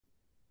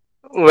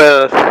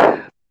Well,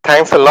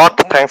 thanks a lot.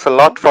 Thanks a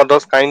lot for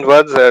those kind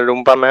words,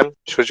 Rumpa ma'am,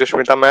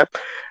 Shujishmita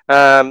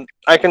ma'am.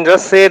 I can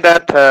just say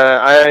that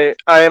I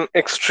am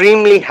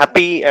extremely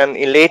happy and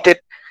elated,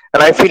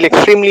 and I feel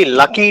extremely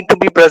lucky to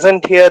be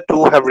present here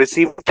to have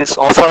received this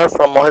offer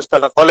from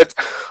Maheshtala College.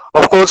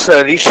 Of course,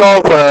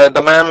 Rishabh,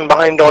 the man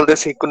behind all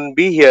this, he couldn't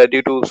be here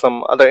due to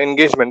some other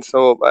engagement,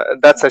 so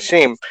that's a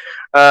shame.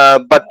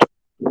 But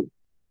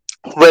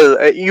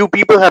well, you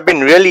people have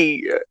been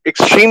really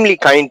extremely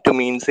kind to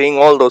me in saying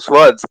all those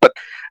words. But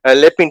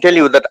let me tell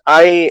you that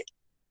I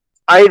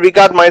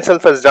regard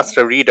myself as just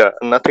a reader,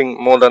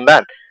 nothing more than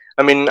that.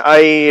 I mean,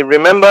 I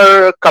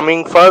remember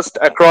coming first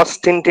across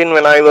Tintin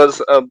when I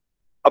was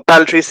a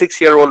paltry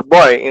 6-year-old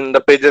boy in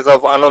the pages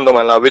of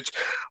Anandamala, which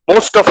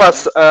most of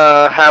us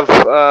have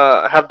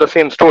the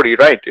same story,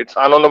 right? It's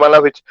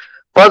Anandamala which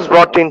first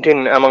brought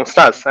Tintin amongst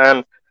us,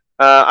 and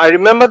I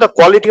remember the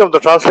quality of the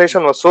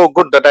translation was so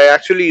good that I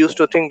actually used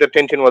to think that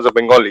Tintin was a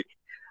Bengali,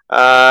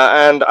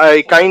 and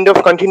I kind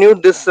of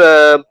continued this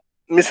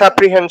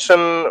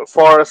misapprehension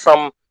for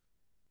some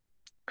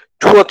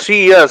 2 or 3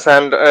 years,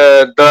 and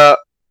the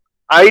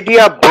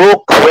idea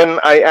broke when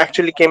I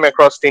actually came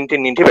across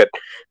Tintin in Tibet,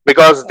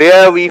 because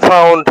there we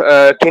found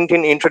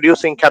Tintin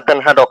introducing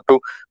Captain Haddock to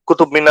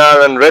Qutub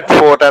Minar and Red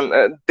Fort,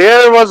 and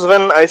there was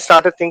when I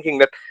started thinking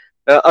that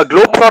a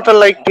globetrotter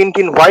like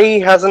Tintin, why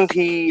hasn't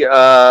he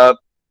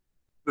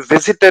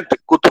visited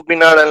Qutub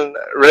Minar and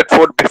Red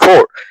Fort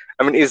before?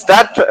 I mean, is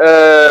that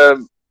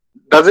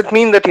does it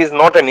mean that he's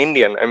not an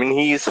Indian? I mean,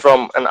 he is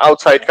from an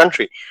outside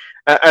country.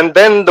 And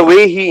then the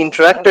way he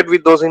interacted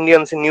with those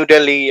Indians in New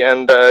Delhi,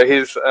 and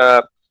his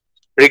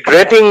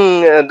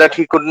regretting that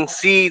he couldn't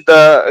see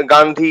the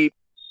Gandhi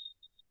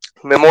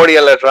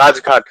memorial at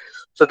Rajghat.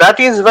 So that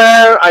is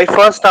where I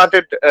first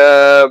started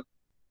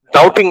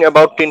doubting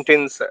about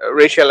Tintin's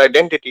racial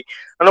identity.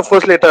 And of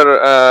course,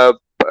 later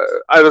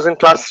I was in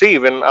class 3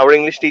 when our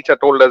English teacher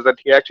told us that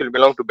he actually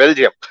belonged to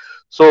Belgium.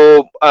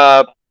 So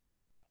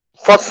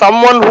for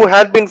someone who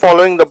had been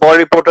following the boy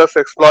reporter's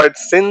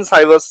exploits since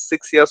I was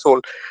 6 years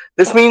old,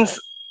 this means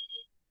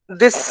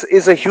this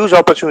is a huge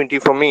opportunity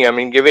for me. I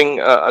mean, giving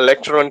a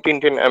lecture on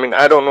Tintin, I mean,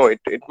 I don't know,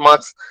 it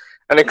marks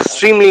an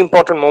extremely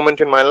important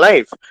moment in my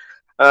life.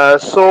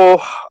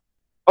 So,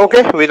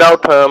 okay,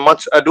 without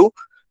much ado,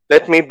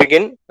 let me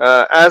begin.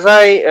 As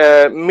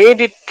I made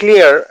it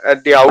clear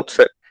at the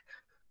outset,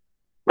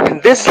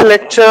 this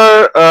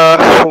lecture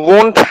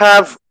won't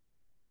have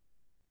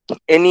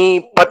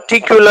any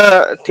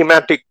particular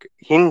thematic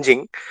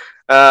hinging.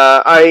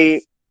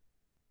 I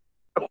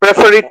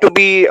prefer it to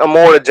be a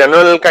more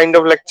general kind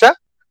of lecture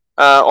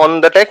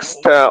on the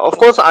text. Of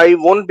course, I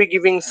won't be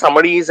giving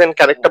summaries and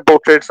character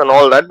portraits and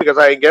all that, because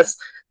I guess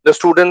the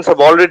students have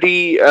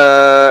already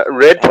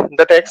read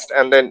the text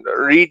and then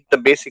read the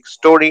basic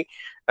story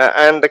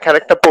and the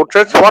character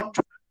portraits. What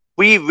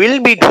we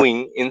will be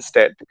doing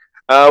instead,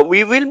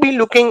 we will be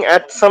looking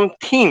at some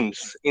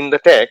themes in the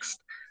text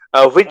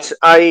which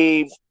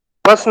I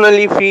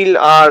personally feel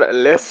are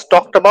less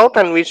talked about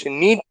and which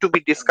need to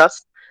be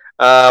discussed.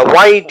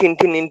 Why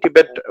Tintin in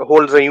Tibet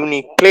holds a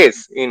unique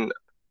place in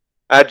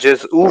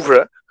Herge's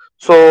oeuvre.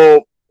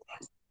 So,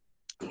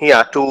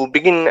 yeah, to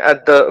begin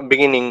at the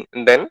beginning,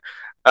 then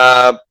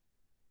a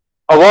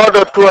word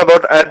or two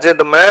about Herge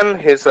the man.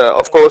 His,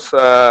 of course,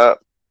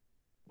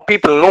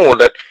 people know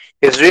that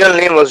his real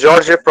name was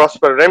Georges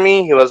Prosper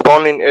Remy. He was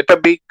born in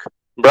Etterbeek,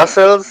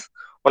 Brussels,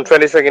 on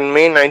 22nd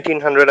May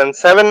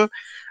 1907,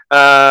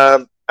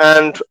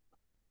 and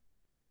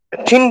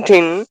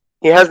Tintin,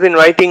 he has been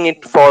writing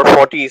it for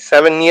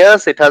 47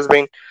 years. It has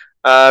been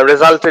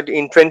resulted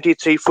in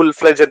 23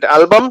 full-fledged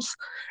albums,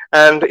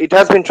 and it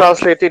has been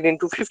translated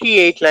into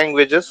 58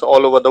 languages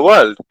all over the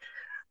world.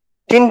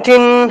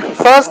 Tintin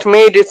first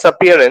made its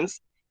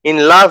appearance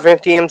in La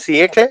 20e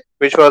siècle,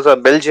 which was a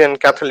Belgian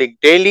Catholic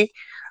daily.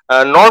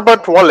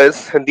 Norbert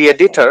Wallace, the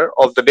editor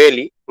of the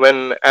daily,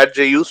 when Herge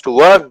used to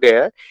work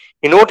there,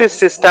 he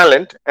noticed his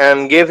talent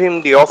and gave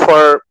him the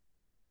offer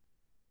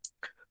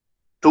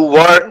to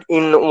work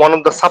in one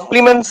of the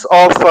supplements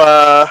of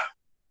Le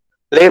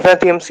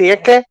 20e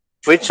siècle,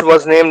 which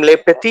was named Le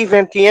Petit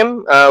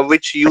 20e,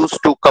 which used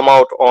to come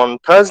out on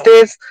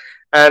Thursdays.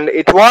 And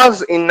it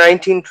was in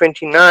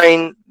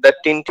 1929 that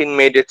Tintin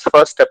made its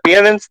first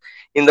appearance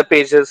in the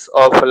pages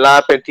of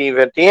La Petit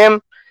 20e.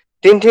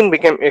 Tintin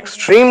became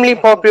extremely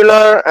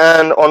popular,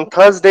 and on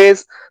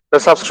Thursdays, the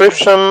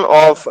subscription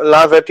of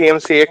La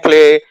 20e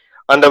siècle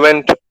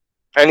underwent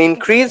an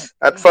increase.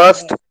 At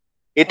first,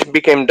 it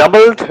became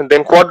doubled,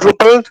 then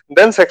quadrupled,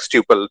 then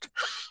sextupled.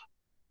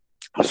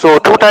 So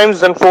 2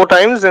 times, then 4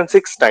 times, then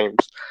 6 times.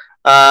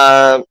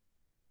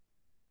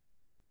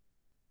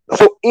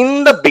 So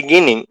in the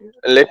beginning,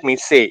 let me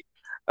say,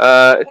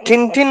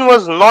 Tintin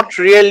was not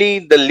really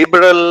the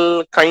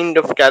liberal kind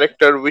of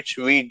character which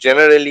we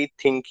generally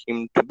think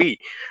him to be.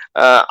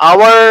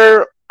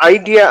 Our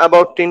idea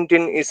about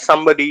Tintin is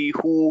somebody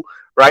who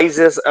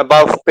rises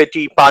above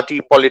petty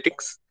party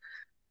politics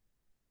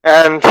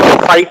and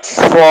fights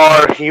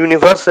for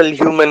universal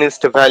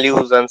humanist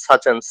values and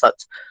such and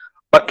such.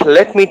 But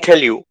let me tell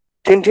you,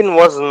 Tintin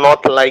was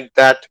not like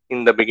that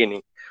in the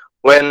beginning.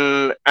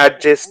 When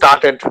Herge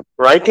started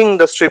writing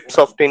the strips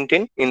of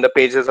Tintin in the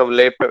pages of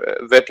Le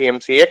Petit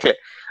Siècle,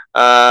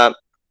 uh,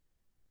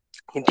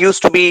 it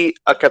used to be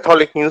a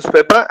Catholic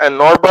newspaper, and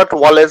Norbert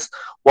Wallace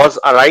was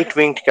a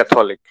right-winged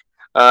Catholic.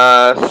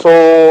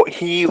 So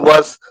he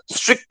was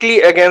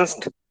strictly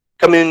against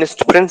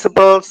communist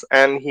principles,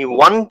 and he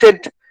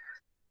wanted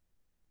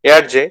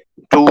Herge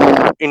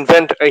to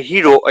invent a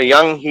hero, a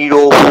young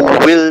hero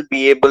who will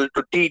be able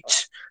to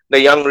teach the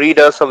young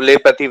readers of Le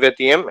Petit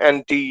Vetiem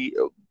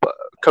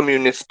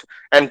anti-communist,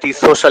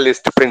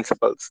 anti-socialist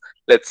principles,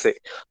 let's say.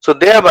 So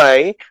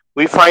thereby,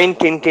 we find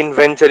Tintin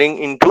venturing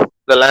into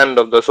the land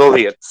of the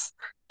Soviets.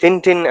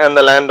 Tintin and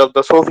the land of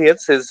the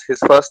Soviets is his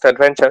first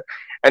adventure.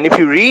 And if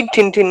you read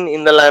Tintin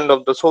in the land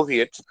of the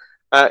Soviets,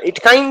 it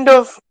kind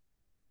of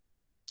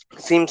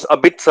seems a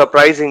bit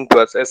surprising to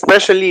us,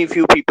 especially if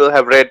you people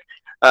have read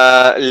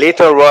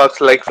later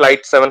works like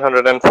Flight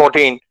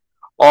 714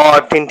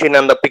 or Tintin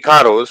and the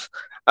Picaros.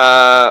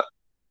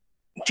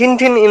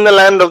 Tintin in the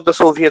land of the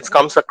Soviets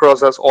comes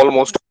across as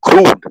almost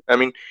crude. I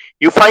mean,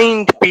 you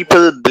find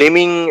people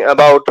blaming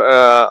about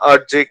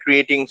Herge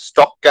creating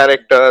stock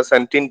characters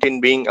and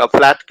Tintin being a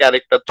flat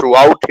character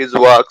throughout his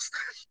works.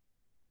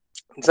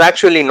 It's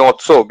actually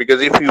not so,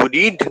 because if you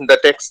read the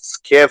texts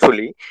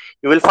carefully,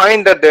 you will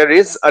find that there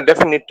is a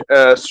definite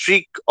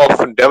streak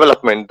of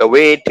development. The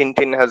way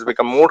Tintin has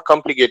become more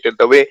complicated,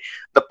 the way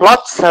the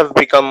plots have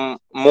become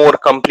more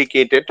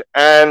complicated,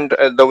 and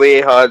the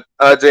way Herge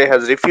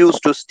has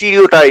refused to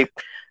stereotype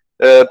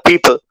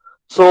people.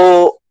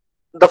 So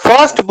the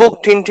first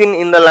book, Tintin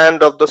in the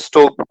land of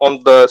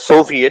the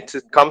Soviets,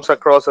 it comes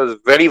across as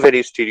very,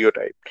 very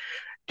stereotyped.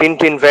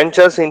 Tintin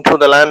ventures into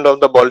the land of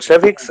the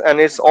Bolsheviks,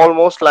 and it's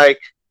almost like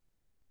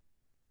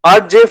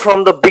Herge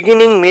from the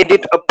beginning made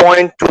it a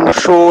point to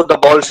show the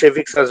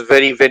Bolsheviks as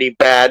very, very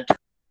bad.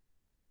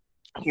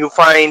 You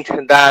find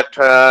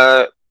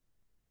that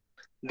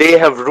they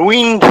have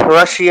ruined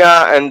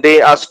Russia and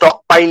they are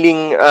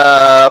stockpiling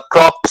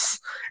crops.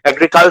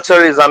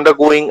 Agriculture is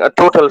undergoing a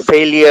total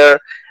failure.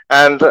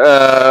 And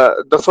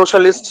the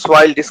socialists,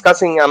 while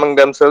discussing among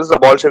themselves, the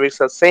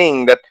Bolsheviks are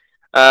saying that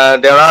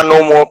there are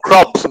no more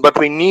crops, but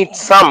we need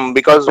some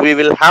because we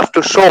will have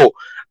to show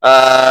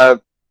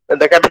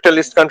the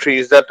capitalist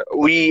countries that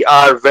we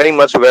are very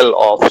much well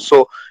off.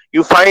 So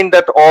you find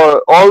that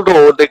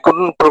although they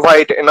couldn't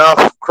provide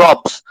enough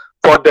crops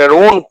for their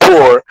own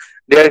poor,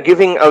 they are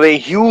giving away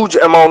huge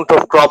amount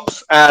of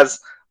crops as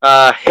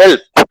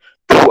help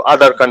to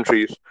other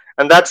countries.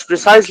 And that's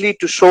precisely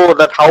to show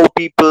that how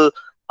people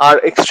are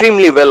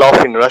extremely well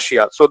off in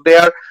Russia. So they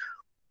are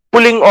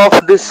pulling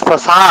off this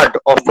facade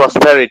of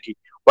prosperity.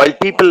 While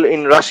people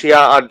in Russia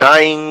are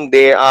dying,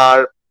 they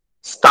are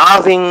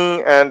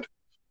starving, and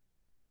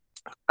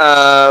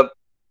the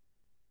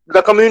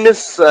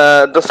communists,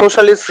 the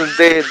socialists,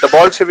 the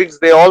Bolsheviks,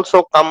 they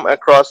also come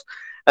across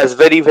as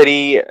very,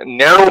 very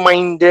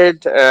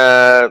narrow-minded.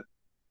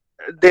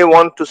 They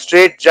want to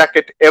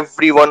straitjacket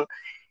everyone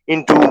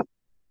into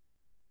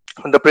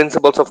the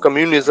principles of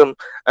communism.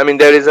 I mean,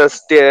 there is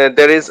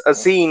a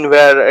scene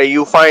where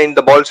you find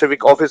the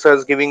Bolshevik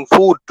officers giving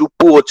food to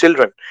poor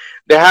children.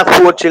 They have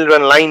poor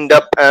children lined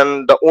up,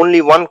 and the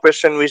only one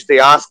question which they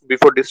ask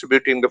before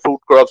distributing the food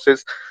crops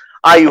is,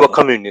 "Are you a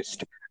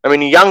communist?" I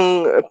mean,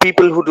 young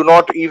people who do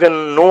not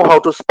even know how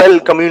to spell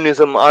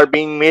communism are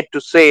being made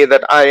to say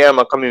that I am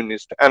a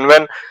communist. And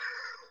when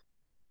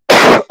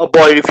a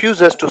boy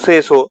refuses to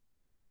say so,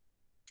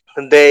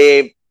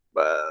 they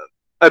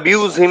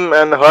abuse him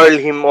and hurl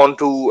him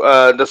onto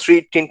the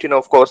street. Tintin,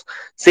 of course,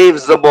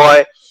 saves the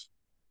boy.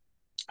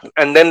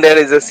 And then there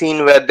is a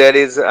scene where there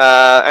is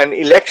an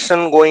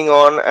election going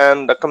on,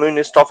 and the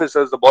communist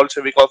officers, the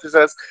Bolshevik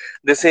officers,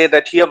 they say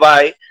that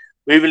hereby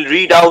we will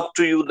read out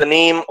to you the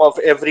name of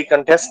every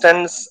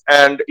contestant,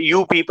 and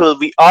you people,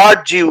 we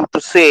urge you to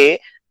say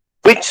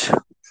which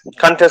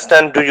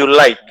contestant do you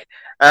like.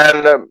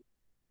 And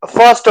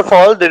first of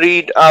all, they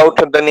read out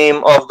the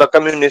name of the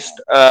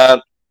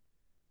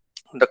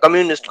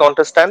communist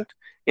contestant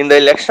in the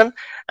election,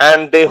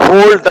 and they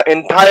hold the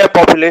entire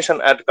population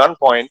at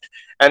gunpoint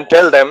and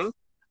tell them,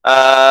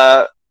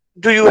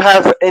 do you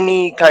have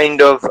any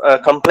kind of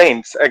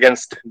complaints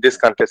against this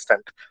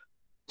contestant?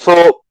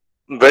 So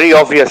very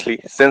obviously,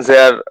 since they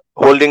are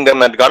holding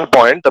them at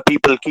gunpoint, the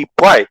people keep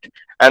quiet.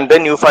 And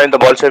then you find the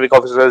Bolshevik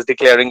officers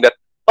declaring that,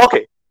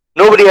 okay,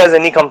 nobody has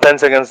any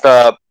complaints against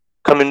the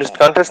communist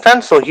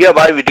contestant, so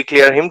hereby we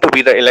declare him to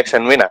be the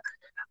election winner.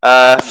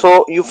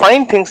 So you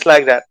find things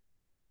like that.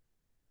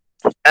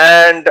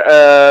 And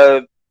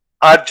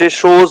Herge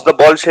shows the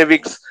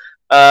Bolsheviks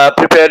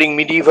preparing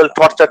medieval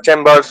torture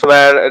chambers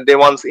where they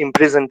once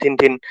imprisoned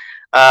Tintin.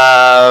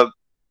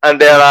 And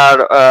there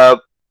are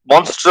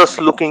monstrous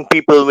looking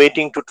people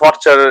waiting to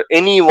torture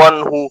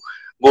anyone who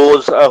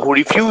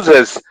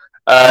refuses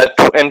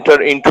to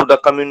enter into the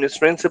communist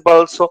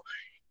principles. So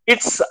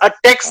it's a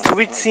text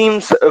which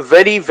seems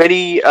very,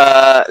 very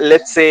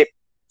let's say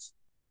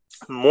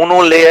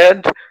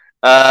mono-layered.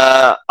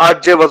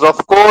 Herge was,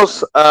 of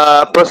course,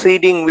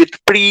 proceeding with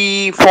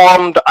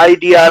pre-formed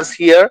ideas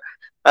here,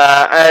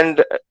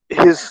 and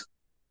his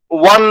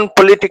one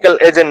political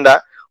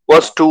agenda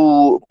was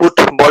to put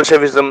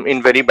Bolshevism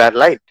in very bad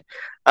light.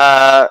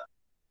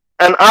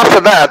 And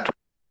after that,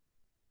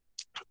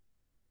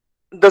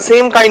 the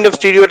same kind of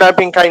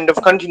stereotyping kind of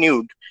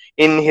continued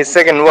in his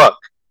second work,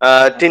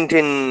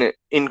 Tintin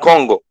in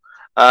Congo.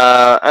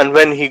 And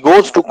when he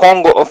goes to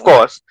Congo, of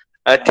course,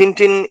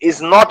 Tintin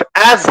is not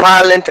as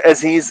violent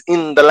as he is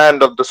in the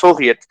land of the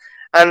Soviets.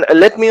 And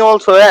let me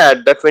also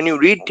add that when you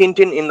read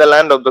Tintin in the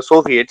land of the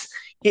Soviets,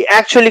 he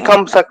actually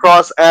comes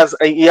across as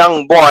a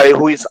young boy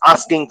who is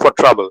asking for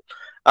trouble.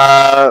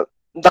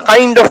 The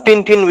kind of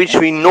Tintin which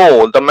we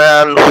know, the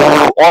man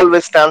who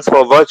always stands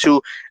for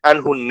virtue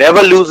and who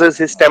never loses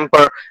his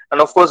temper. And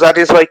of course, that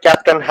is why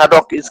Captain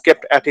Haddock is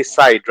kept at his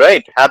side,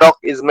 right? Haddock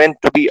is meant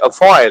to be a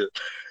foil.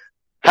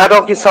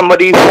 Haddock is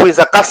somebody who is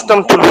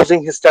accustomed to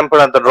losing his temper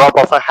at the drop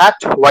of a hat,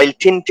 while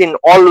Tintin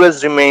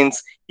always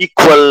remains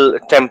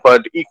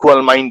equal-tempered,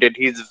 equal-minded.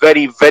 He's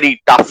very,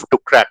 very tough to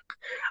crack.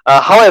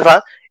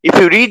 However, if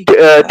you read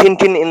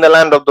Tintin in the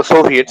land of the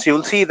Soviets, you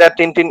will see that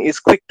Tintin is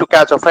quick to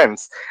catch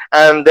offense.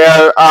 And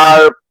there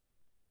are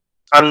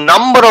a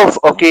number of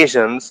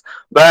occasions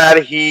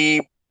where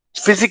he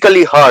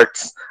physically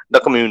hurts the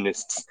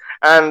communists.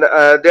 And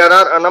there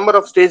are a number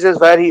of stages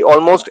where he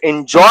almost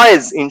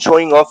enjoys in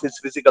showing off his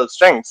physical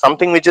strength,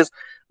 something which is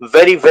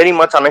very, very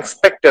much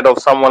unexpected of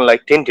someone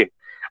like Tintin.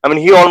 I mean,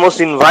 he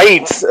almost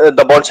invites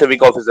the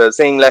Bolshevik officers,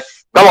 saying like,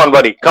 come on,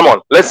 buddy, come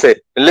on, let's see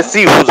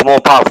who's more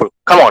powerful.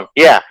 Come on,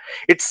 yeah.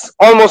 It's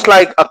almost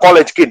like a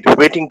college kid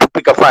waiting to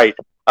pick a fight,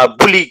 a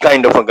bully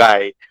kind of a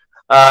guy.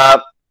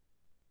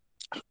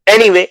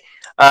 Anyway,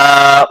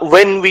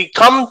 when we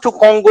come to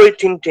Congo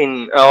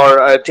Tintin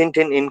or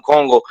Tintin in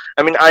Congo,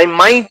 I mean, I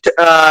might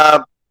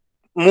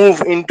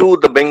move into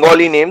the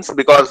Bengali names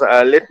because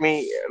let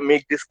me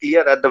make this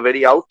clear at the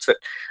very outset.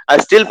 I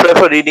still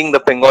prefer reading the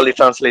Bengali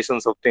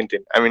translations of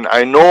Tintin. I mean,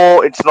 I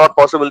know it's not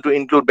possible to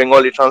include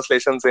Bengali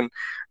translations in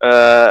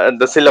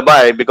the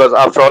syllabi because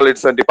after all,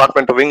 it's a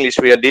Department of English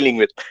we are dealing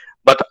with.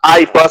 But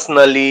I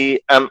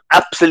personally am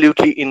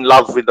absolutely in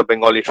love with the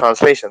Bengali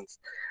translations.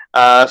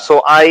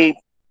 So I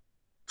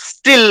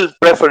still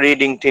prefer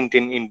reading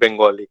Tintin in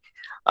Bengali.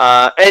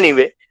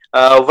 Anyway,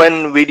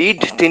 when we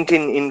read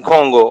Tintin in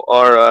Congo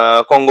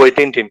or Congo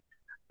Tintin,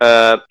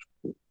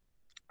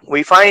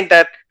 we find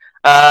that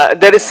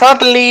there is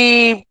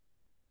certainly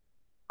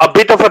a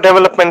bit of a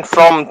development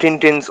from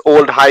Tintin's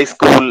old high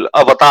school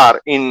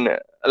avatar in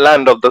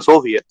land of the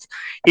Soviets.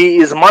 He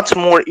is much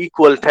more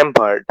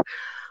equal-tempered,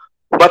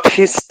 but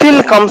he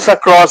still comes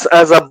across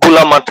as a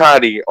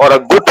Bulamatari or a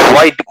good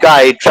white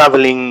guy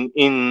traveling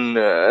in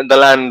the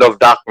land of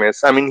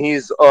darkness. I mean,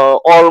 he's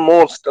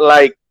almost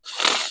like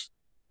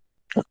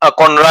a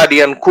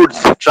Conradian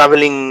Quds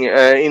traveling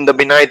in the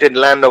benighted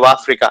land of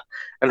Africa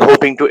and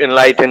hoping to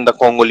enlighten the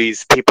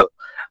Congolese people.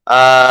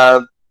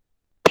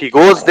 He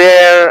goes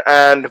there,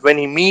 and when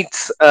he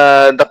meets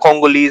the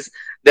Congolese,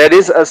 there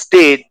is a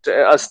stage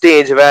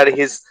where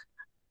his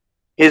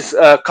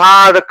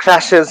car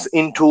crashes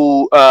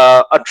into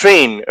a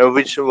train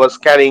which was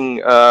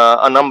carrying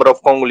a number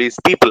of Congolese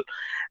people,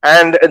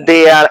 and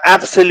they are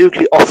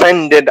absolutely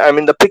offended. I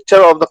mean, the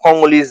picture of the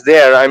Congolese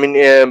there, I mean,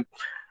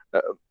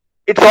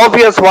 it's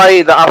obvious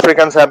why the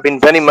Africans have been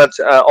very much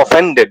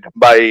offended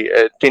by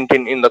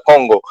Tintin in the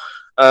Congo,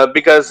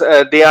 because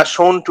they are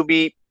shown to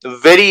be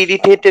very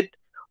irritated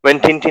when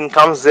Tintin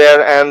comes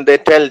there, and they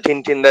tell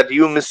Tintin that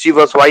you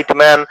mischievous white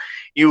man,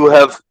 you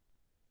have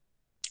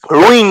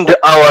ruined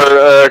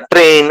our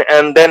train.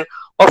 And then,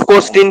 of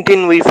course,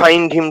 Tintin, we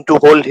find him to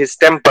hold his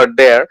temper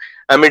there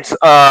amidst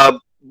a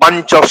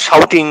bunch of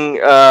shouting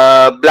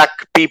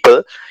black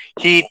people.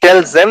 He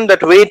tells them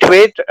that wait,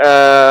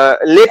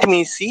 let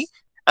me see,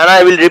 and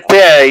I will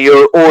repair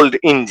your old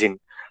engine.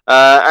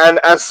 And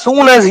as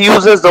soon as he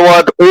uses the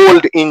word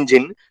old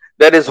engine,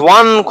 there is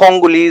one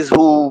Congolese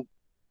who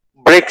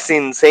breaks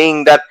in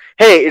saying that,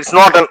 hey, it's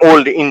not an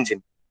old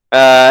engine.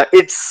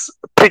 It's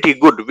pretty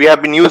good. We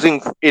have been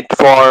using it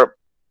for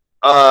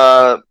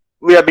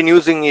we have been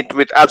using it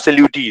with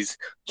absolute ease.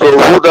 So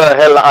who the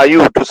hell are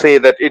you to say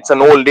that it's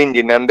an old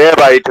engine and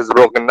thereby it has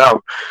broken down?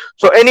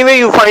 So anyway,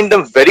 you find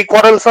them very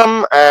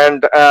quarrelsome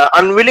and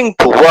unwilling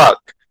to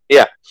work.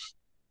 Yeah.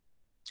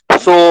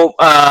 So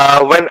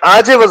when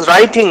Herge was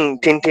writing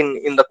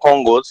Tintin in the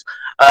Congos,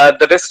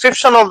 the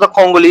description of the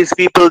Congolese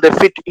people, they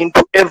fit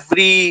into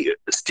every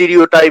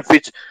stereotype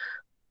which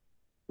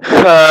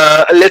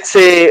let's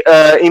say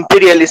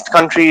imperialist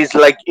countries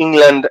like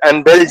England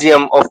and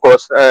Belgium, of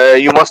course.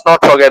 You must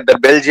not forget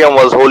that Belgium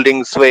was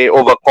holding sway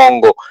over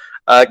Congo,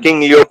 King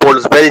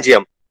Leopold's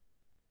Belgium.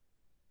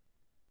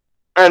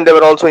 And they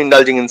were also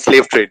indulging in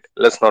slave trade,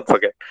 let's not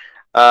forget.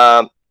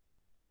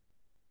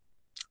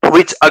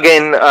 Which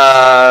again,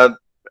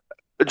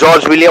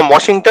 George William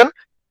Washington,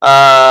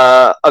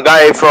 a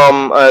guy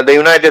from the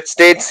United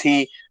States,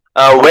 he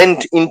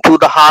went into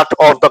the heart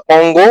of the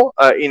Congo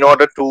in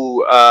order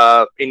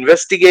to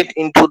investigate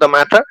into the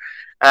matter.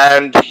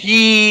 and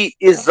he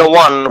is the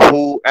one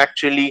who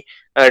actually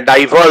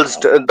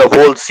divulged the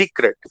whole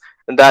secret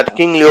that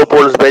King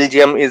Leopold's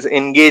Belgium is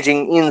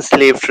engaging in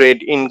slave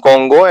trade in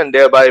Congo, and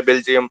thereby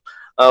Belgium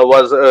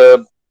was,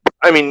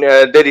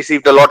 they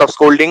received a lot of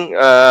scolding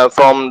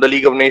from the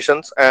League of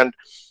Nations. And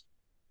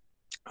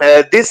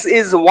this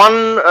is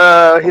one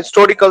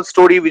historical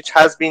story which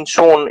has been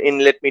shown in,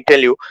 let me tell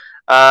you,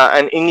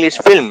 an English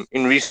film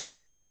in recent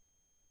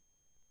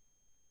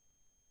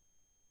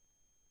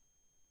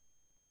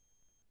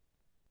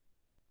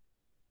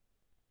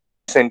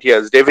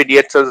years, David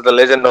Yates's The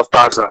Legend of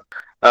Tarzan,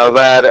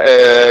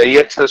 where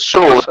Yates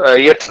shows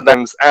Yates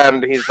times,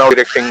 and he's now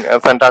directing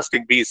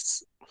Fantastic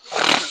Beasts.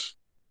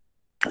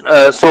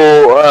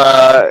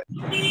 That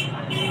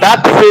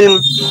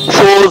film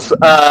shows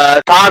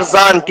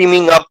Tarzan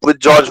teaming up with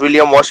George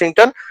William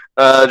Washington.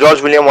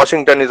 George William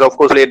Washington is, of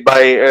course, played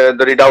by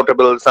the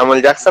redoubtable Samuel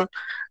Jackson.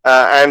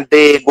 And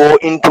they go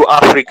into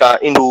Africa,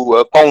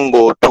 into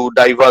Congo, to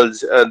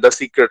divulge the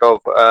secret of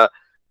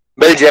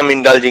Belgium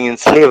indulging in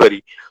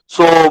slavery.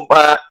 So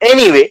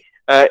anyway,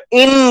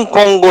 in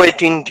Congo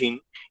Tintin,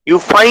 you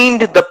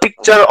find the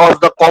picture of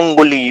the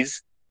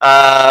Congolese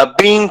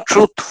being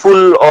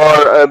truthful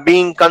or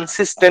being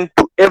consistent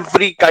to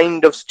every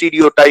kind of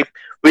stereotype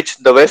which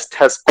the West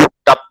has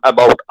cooked up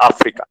about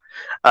Africa,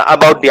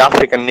 about the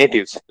African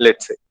natives,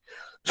 let's say.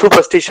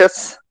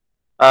 Superstitious.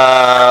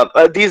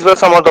 These were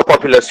some of the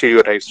popular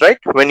stereotypes, right?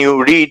 When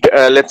you read,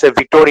 let's say,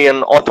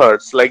 Victorian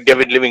authors like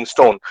David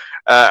Livingstone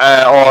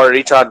or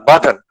Richard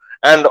Burton,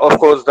 and of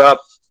course the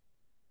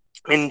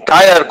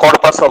entire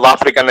corpus of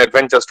African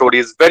adventure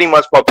stories, very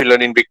much popular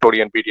in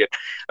Victorian period.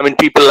 I mean,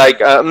 people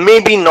like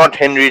maybe not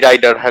Henry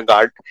Rider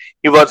Haggard.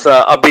 He was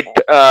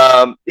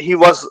he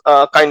was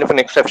kind of an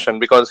exception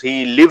because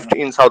he lived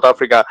in South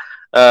Africa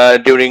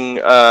during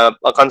a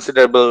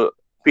considerable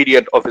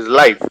period of his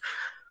life.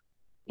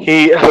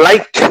 He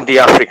liked the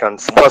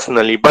Africans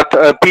personally, but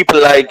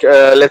people like,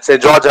 let's say,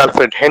 George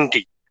Alfred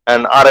Henty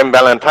and R.M.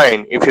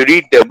 Ballantyne, if you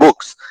read their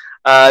books,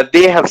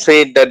 they have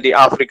said that the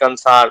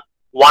Africans are,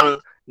 one,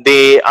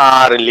 they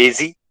are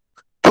lazy,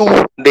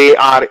 two, they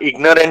are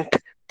ignorant,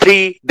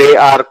 three, they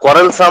are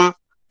quarrelsome,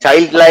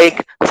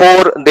 childlike,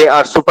 four, they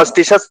are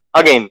superstitious,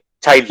 again,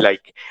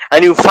 childlike.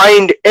 And you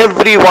find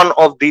every one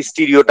of these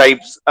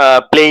stereotypes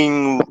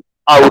playing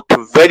out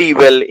very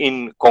well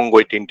in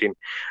Congo Tintin.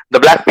 The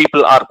black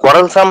people are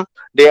quarrelsome.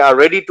 They are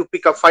ready to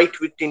pick a fight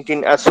with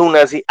Tintin as soon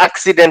as he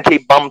accidentally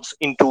bumps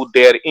into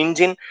their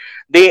engine.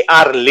 They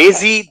are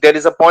lazy. There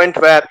is a point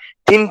where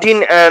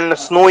Tintin and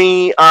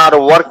Snowy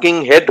are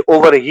working head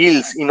over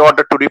heels in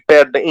order to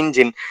repair the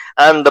engine,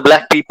 and the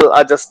black people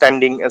are just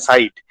standing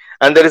aside.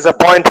 And there is a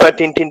point where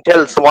Tintin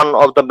tells one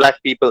of the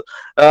black people,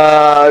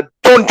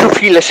 don't you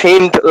feel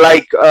ashamed,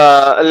 like,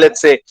 let's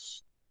say,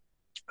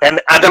 an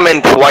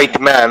adamant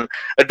white man?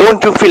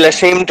 Don't you feel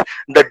ashamed?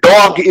 The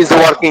dog is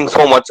working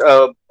so much,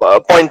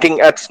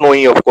 pointing at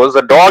Snowy, of course.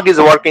 The dog is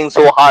working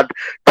so hard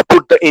to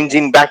put the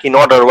engine back in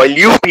order, while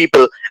you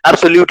people,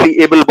 absolutely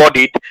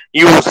able-bodied,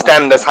 you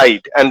stand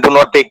aside and do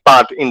not take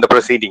part in the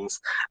proceedings.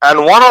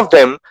 And one of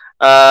them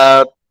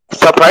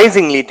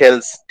surprisingly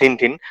tells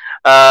Tintin,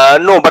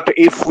 no, but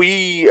if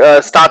we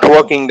start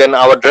working, then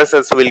our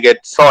dresses will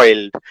get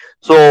soiled.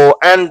 So,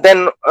 and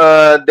then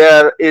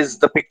there is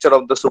the picture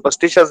of the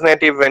superstitious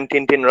native when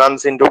Tintin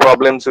runs into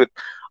problems with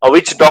a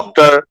witch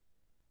doctor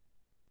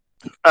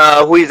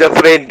who is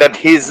afraid that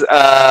his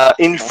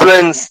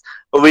influence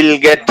will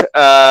get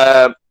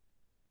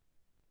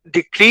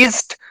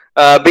decreased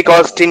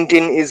because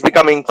Tintin is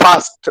becoming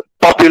fast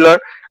popular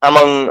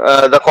among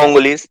the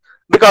Congolese,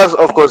 because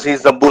of course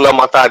he's the Bula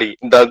Matari,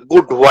 the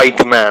good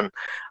white man.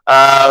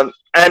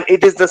 And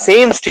it is the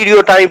same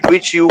stereotype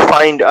which you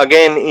find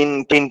again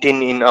in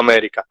Tintin in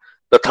America,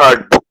 the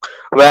third book,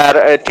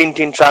 where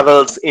Tintin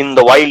travels in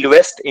the Wild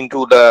West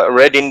into the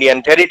Red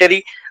Indian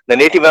Territory. The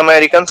Native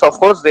Americans, of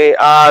course, they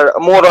are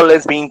more or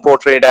less being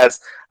portrayed as,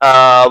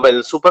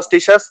 well,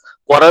 superstitious,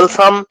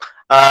 quarrelsome.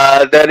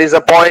 There is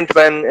a point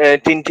when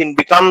Tintin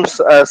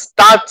becomes,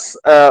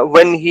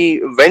 when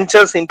he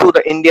ventures into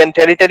the Indian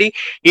Territory,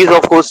 he is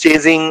of course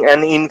chasing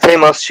an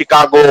infamous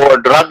Chicago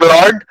drug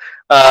lord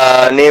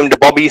named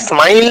Bobby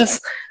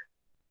Smiles.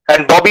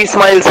 And Bobby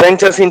Smiles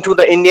ventures into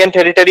the Indian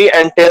Territory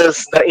and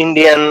tells the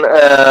Indian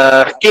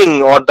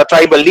king or the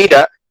tribal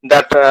leader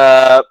that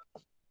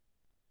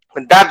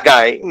that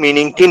guy,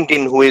 meaning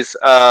Tintin, who is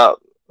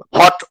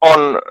hot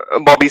on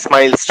Bobby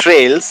Smiles'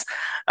 trails,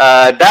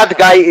 that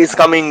guy is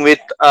coming with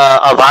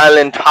a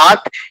violent heart.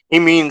 He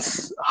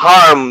means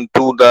harm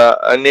to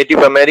the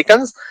Native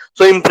Americans,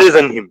 so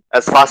imprison him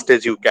as fast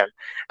as you can.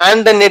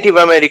 And the Native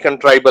American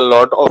tribal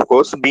lord, of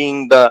course,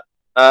 being the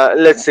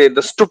let's say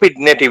the stupid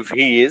native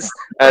he is,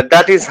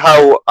 that is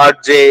how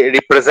Herge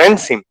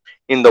represents him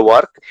in the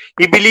work.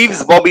 He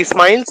believes Bobby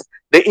Smiles.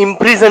 They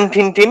imprison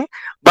Tintin,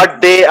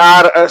 but they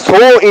are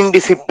so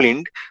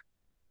indisciplined.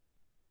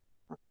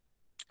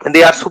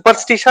 They are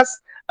superstitious.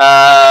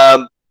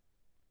 They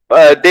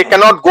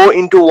cannot go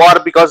into war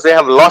because they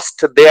have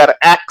lost their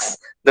axe,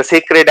 the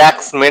sacred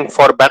axe meant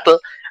for battle.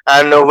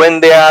 And when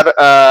they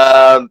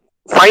are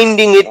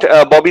finding it,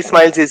 Bobby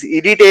Smiles is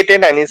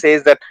irritated and he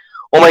says that,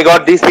 oh my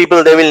god, these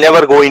people, they will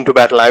never go into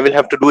battle, I will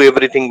have to do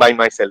everything by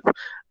myself.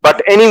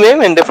 But anyway,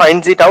 when they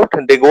finds it out,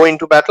 they go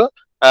into battle.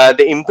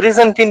 They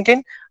imprison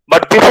Tintin,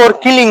 but before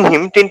killing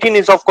him, Tintin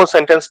is of course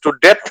sentenced to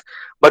death,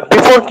 but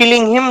before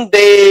killing him,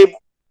 they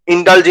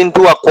indulge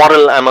into a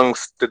quarrel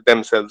amongst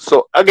themselves.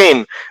 So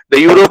again, the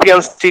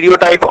European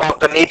stereotype of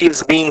the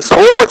natives being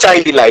so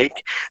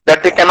childlike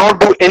that they cannot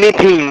do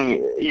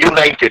anything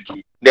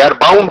unitedly. They are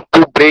bound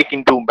to break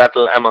into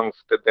battle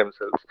amongst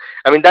themselves.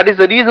 I mean, that is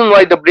the reason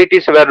why the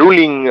British were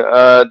ruling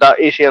the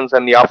Asians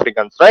and the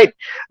Africans, right?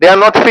 They are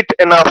not fit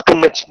enough to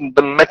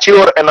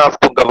mature enough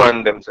to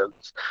govern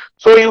themselves.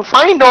 So you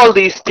find all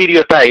these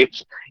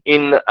stereotypes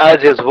in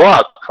Herge's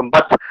work,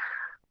 but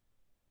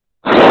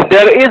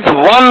there is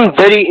one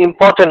very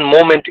important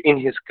moment in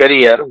his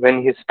career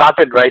when he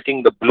started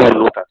writing The Blue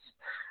Lotus.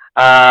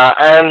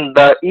 And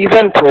the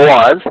event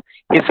was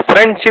his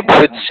friendship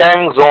with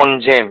Shang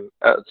Zhongzhen.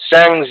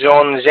 Shang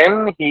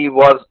Zhongzhen, he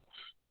was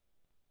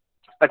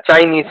a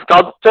Chinese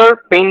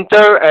sculptor,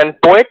 painter, and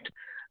poet.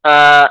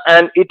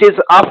 And it is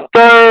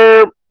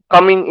after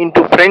coming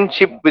into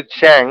friendship with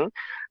Shang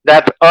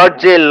that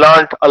Herge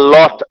learnt a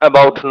lot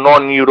about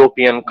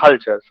non-European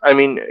cultures. I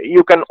mean,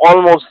 you can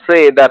almost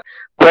say that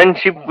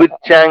friendship with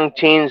Chang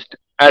changed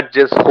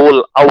Herge's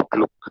whole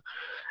outlook.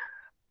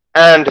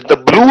 And The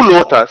Blue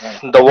Lotus,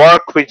 the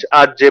work which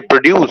Herge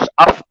produced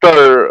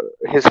after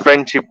his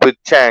friendship with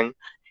Chang,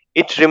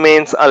 it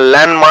remains a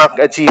landmark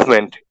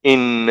achievement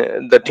in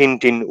the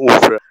Tintin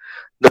oeuvre.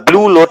 The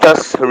Blue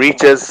Lotus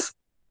reaches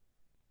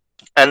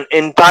an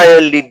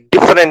entirely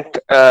different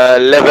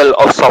level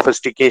of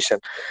sophistication,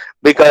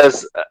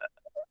 because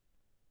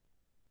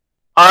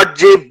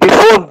Herge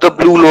before The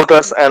Blue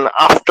Lotus and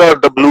after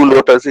The Blue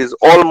Lotus is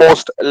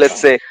almost, let's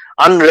say,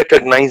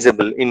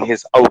 unrecognizable in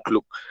his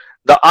outlook.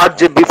 The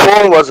Herge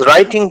before was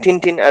writing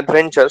Tintin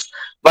adventures,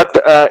 but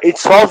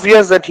it's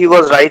obvious that he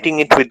was writing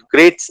it with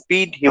great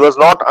speed. He was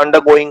not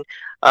undergoing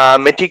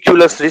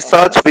meticulous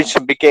research, which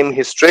became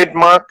his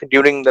trademark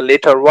during the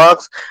later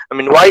works. I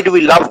mean, why do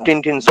we love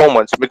Tintin so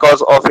much?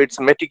 Because of its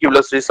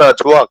meticulous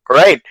research work,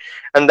 right?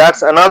 And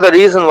that's another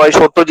reason why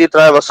Satyajit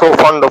Ray was so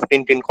fond of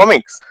Tintin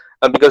comics,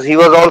 because he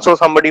was also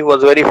somebody who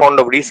was very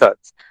fond of research.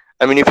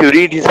 I mean, if you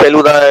read his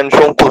Feluda and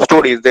Shonku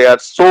stories, they are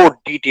so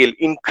detailed,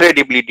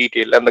 incredibly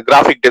detailed, and the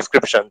graphic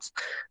descriptions,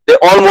 they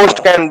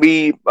almost can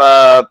be,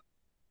 I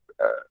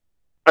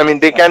mean,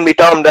 they can be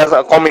termed as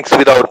comics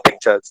without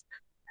pictures.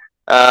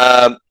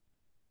 So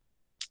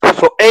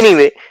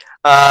anyway,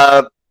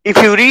 if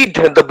you read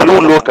The Blue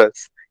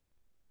Lotus,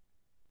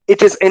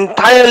 it is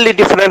entirely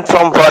different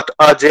from what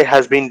Herge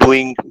has been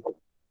doing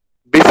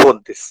before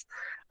this.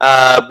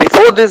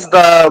 Before this,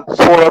 the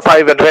 4 or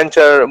 5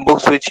 adventure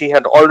books which he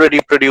had already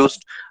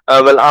produced,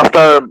 well,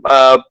 after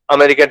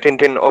American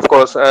Tintin, of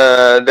course,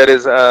 there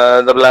is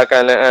the Black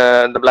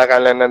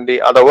Island and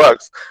the other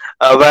works,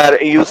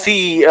 where you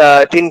see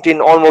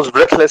Tintin almost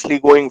breathlessly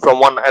going from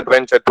one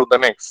adventure to the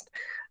next.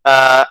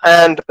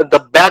 And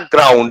the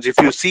backgrounds, if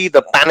you see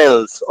the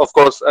panels, of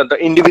course, the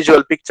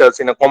individual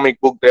pictures in a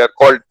comic book, they are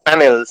called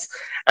panels,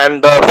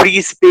 and the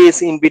free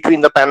space in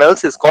between the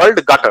panels is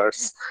called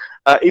gutters.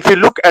 If you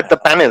look at the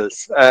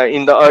panels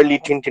in the early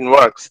Tintin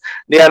works,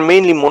 they are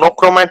mainly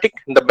monochromatic.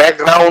 The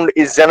background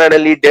is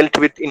generally dealt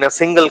with in a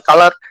single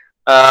color.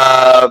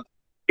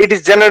 It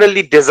is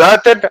generally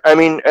deserted. I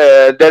mean,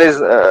 there is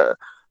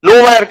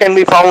nowhere can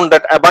be found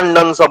that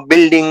abundance of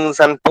buildings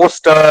and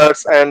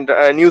posters and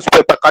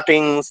newspaper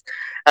cuttings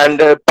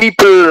and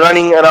people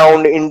running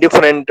around in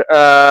different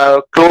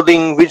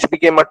clothing, which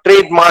became a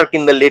trademark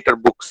in the later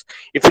books.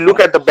 If you look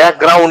at the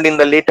background in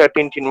the later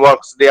Tintin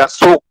works, they are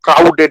so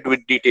crowded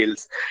with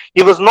details.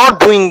 He was not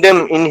doing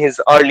them in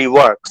his early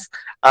works.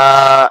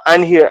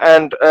 And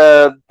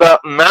the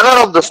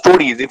manner of the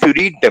stories, if you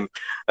read them,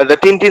 the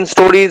Tintin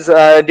stories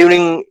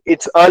during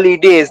its early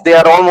days, they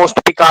are almost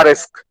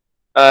picaresque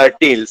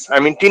tales.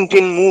 I mean,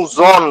 Tintin moves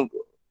on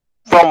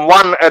from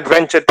one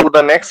adventure to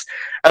the next.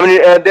 I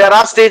mean, there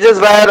are stages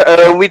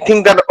where we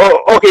think that,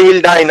 oh, okay,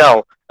 he'll die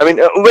now. I mean,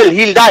 well,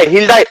 he'll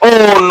die.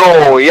 Oh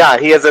no, yeah,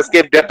 he has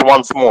escaped death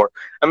once more.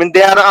 I mean,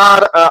 there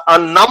are a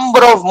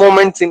number of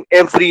moments in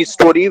every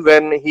story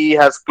when he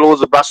has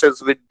close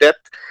brushes with death.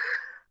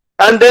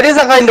 And there is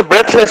a kind of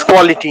breathless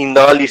quality in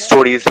the early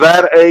stories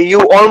where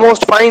you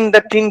almost find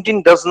that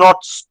Tintin does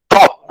not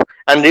stop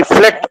and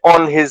reflect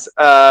on his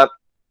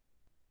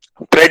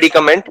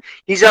predicament.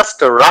 He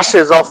just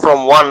rushes off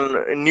from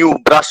one new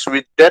brush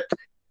with death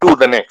to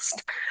the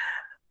next.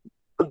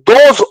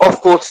 Those,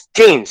 of course,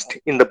 changed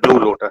in The Blue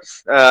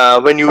Lotus.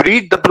 When you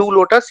read The Blue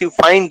Lotus, you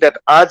find that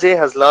Herge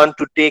has learned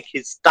to take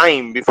his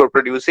time before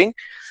producing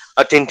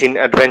a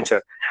Tintin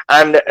adventure.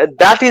 And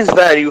that is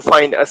where you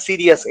find a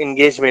serious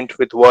engagement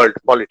with world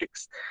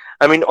politics.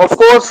 I mean, of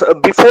course,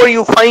 before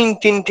you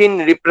find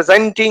Tintin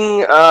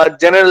representing a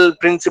general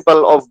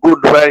principle of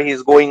good where he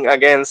is going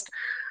against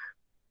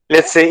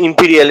let's say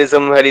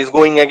imperialism, where he's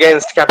going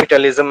against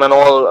capitalism and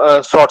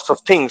all sorts of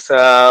things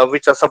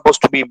which are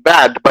supposed to be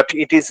bad. But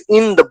it is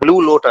in the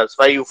Blue Lotus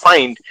where you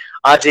find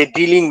RJ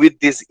dealing with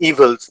these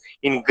evils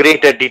in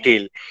greater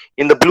detail.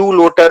 In the Blue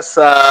Lotus,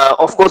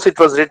 of course, it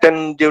was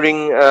written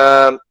during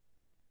a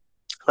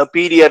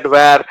period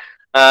where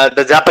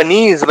the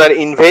Japanese were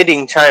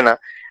invading China,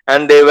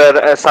 and they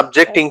were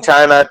subjecting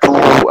China to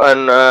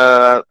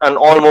an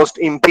almost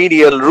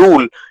imperial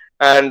rule.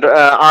 And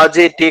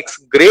RJ takes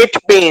great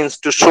pains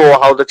to show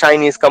how the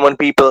Chinese common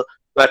people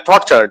were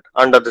tortured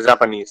under the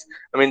Japanese.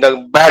 I mean,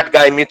 the bad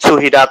guy Mitsu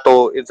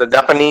Hidato is a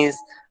Japanese,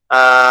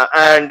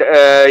 and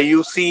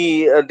you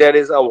see there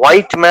is a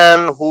white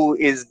man who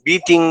is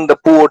beating the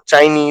poor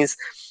Chinese,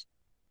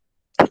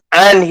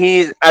 and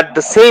he's at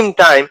the same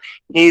time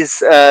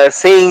he's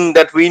saying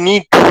that we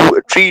need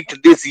to treat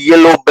these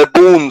yellow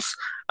baboons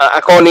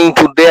according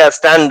to their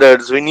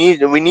standards. We need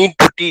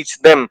to teach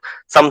them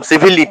some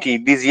civility.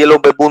 These yellow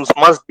baboons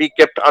must be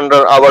kept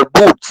under our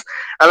boots.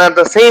 And at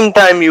the same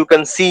time you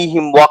can see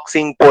him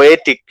waxing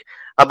poetic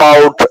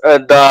about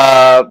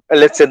the,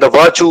 let's say, the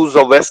virtues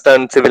of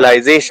Western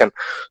civilization.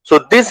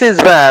 So this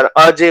is where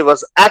RJ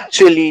was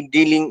actually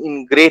dealing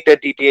in greater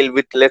detail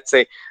with, let's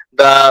say,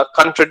 the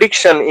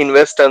contradiction in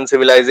Western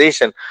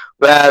civilization,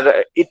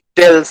 where it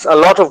tells a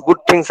lot of good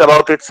things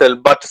about itself,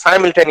 but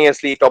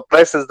simultaneously it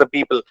oppresses the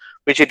people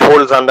which it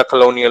holds under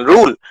colonial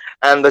rule.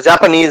 And the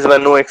Japanese were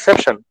no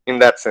exception in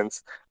that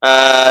sense.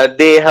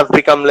 They have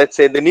become, let's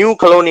say, the new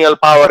colonial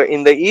power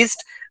in the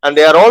East, and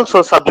they are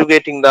also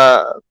subjugating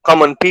the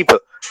common people,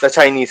 the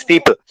Chinese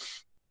people.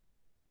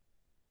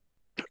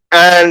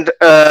 And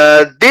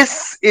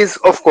this is,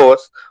 of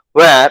course,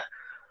 where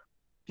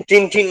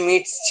Tintin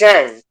meets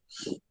Chang.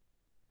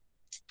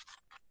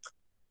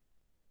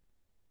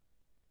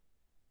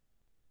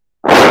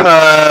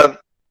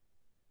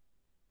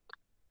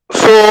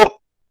 So,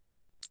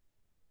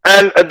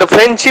 and the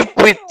friendship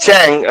with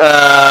Chang,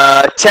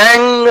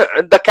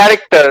 the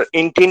character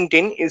in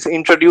Tintin, is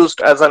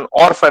introduced as an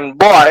orphan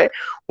boy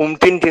whom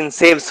Tintin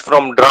saves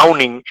from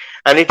drowning,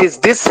 and it is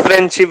this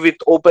friendship which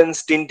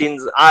opens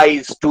Tintin's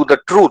eyes to the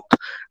truth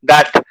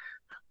that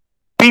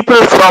people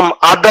from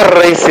other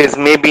races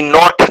may be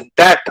not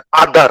that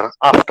other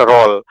after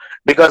all.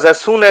 Because as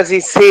soon as he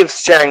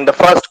saves Chang, the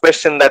first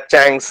question that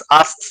Chang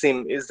asks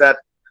him is that,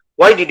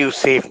 why did you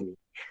save me?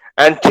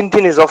 And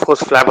Tintin is, of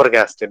course,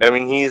 flabbergasted. I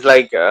mean, he's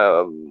like,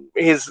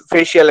 his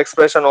facial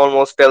expression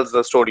almost tells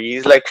the story.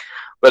 He's like,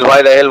 well,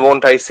 why the hell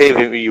won't I save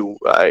you?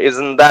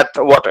 Isn't that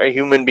what a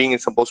human being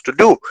is supposed to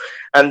do?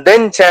 And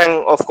then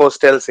Chang, of course,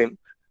 tells him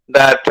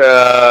that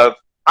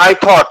I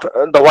thought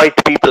the white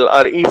people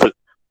are evil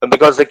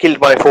because they killed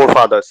my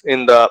forefathers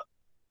in the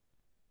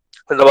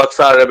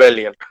Bhattacharya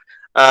rebellion.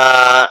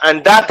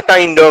 And that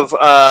kind of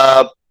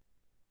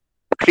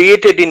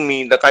created in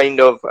me the kind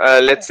of,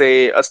 let's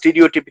say, a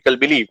stereotypical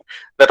belief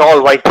that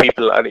all white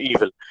people are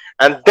evil.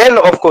 And then,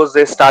 of course,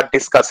 they start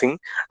discussing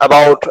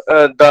about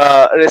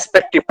the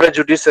respective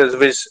prejudices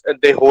which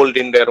they hold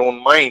in their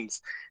own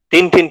minds.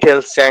 Tintin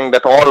tells Chang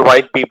that all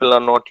white people are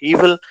not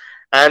evil,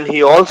 and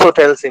he also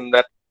tells him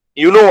that,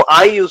 you know,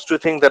 I used to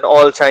think that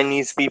all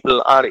Chinese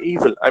people are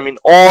evil. I mean,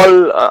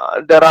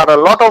 there are a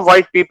lot of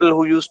white people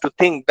who used to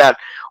think that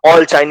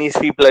all Chinese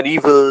people are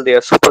evil, they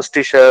are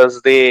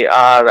superstitious, they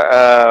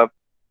are,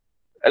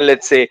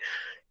 let's say,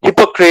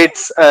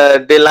 hypocrites,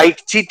 they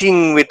like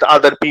cheating with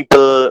other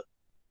people,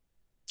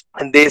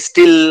 and they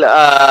still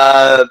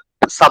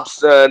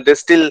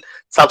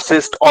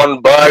subsist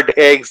on bird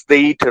eggs, they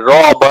eat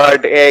raw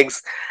bird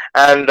eggs,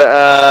 and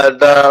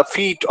the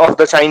feet of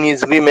the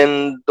Chinese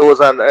women,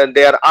 those are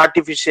they are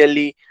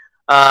artificially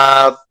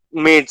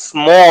made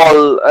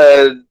small,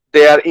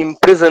 they are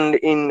imprisoned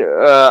in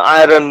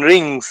iron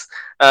rings,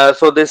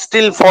 so they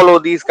still follow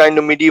these kind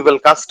of medieval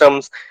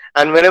customs,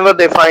 and whenever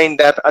they find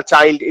that a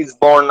child is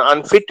born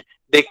unfit,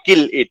 they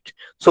kill it.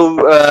 So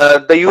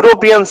the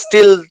Europeans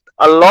still,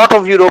 a lot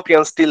of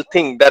Europeans still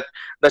think that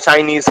the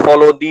Chinese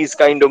follow these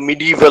kind of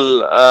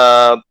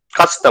medieval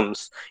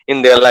customs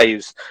in their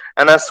lives.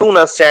 And as soon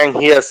as Chang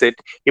hears it,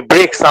 he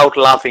breaks out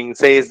laughing,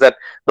 says that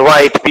the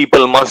white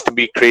people must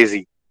be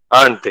crazy,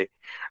 aren't they?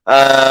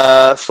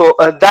 So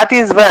that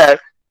is where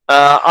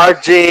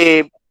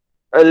RJ,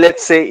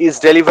 let's say, is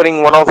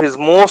delivering one of his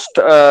most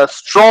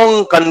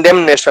strong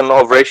condemnation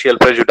of racial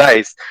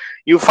prejudice.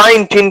 You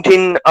find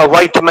Tintin a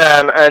white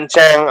man and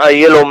Chang a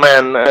yellow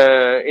man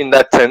in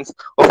that sense.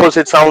 Of course,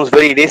 it sounds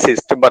very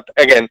racist, but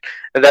again,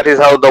 that is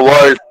how the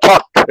world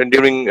thought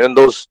during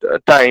those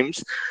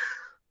times.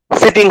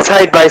 Sitting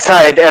side by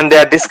side, and they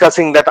are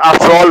discussing that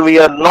after all we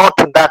are not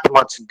that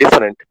much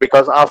different,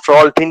 because after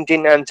all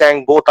Tintin and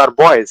Chang both are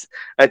boys.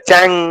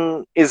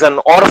 Chang is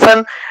an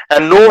orphan,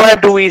 and nowhere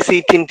do we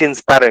see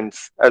Tintin's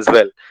parents as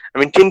well. I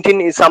mean,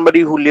 Tintin is somebody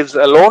who lives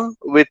alone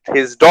with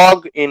his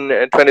dog in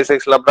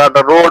 26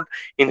 Labrador Road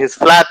in his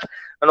flat,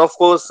 and of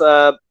course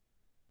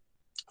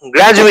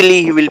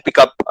gradually he will pick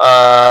up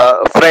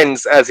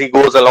friends as he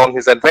goes along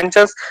his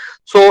adventures.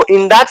 So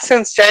in that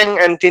sense, Chang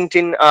and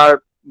Tintin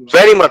are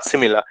very much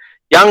similar.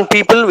 young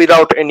people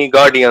without any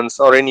guardians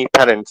or any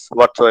parents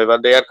whatsoever.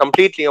 They are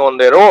completely on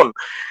their own,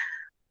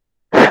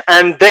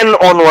 and then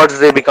onwards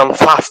they become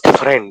fast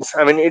friends.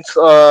 I mean, it's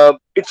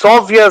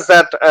obvious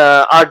that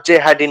RJ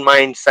had in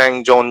mind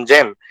Sang John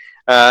Jen.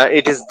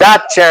 It is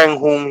that Chang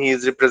whom he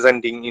is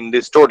representing in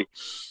this story.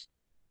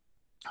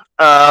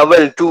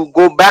 Well, to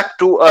go back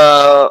to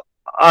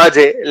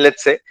RJ,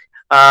 let's say,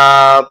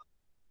 uh,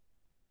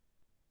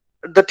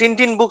 the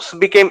Tintin books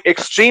became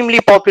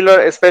extremely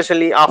popular,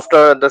 especially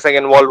after the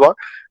Second World War.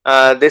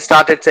 They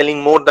started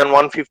selling more than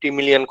 150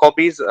 million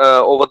copies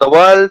over the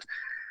world,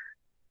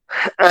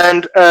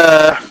 and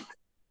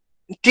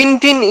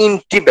Tintin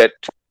in Tibet.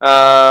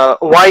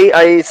 Why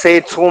I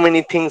said so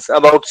many things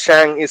about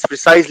Chang is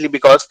precisely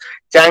because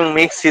Chang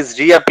makes his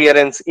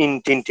reappearance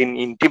in Tintin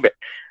in Tibet.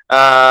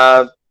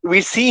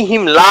 We see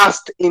him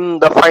last in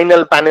the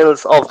final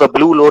panels of the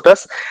Blue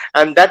Lotus,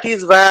 and that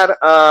is where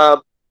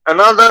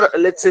another,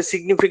 let's say,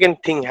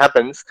 significant thing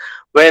happens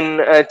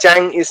when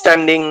Chang is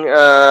standing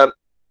on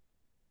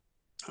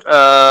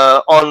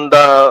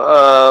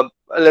the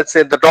let's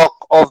say the dock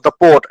of the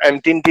port,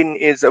 and Tintin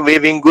is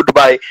waving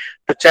goodbye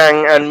to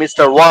Chang and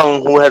Mr.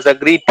 Wang, who has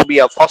agreed to be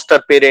a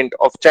foster parent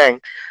of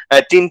Chang.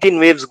 Tintin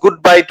waves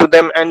goodbye to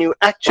them, and you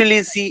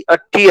actually see a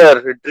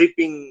tear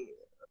dripping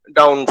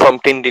down from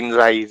Tintin's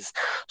eyes.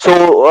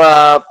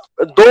 So,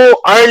 though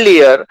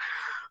earlier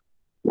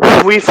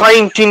we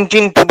find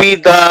Tintin to be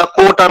the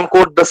quote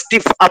unquote the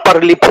stiff upper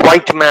lip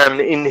white man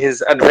in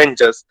his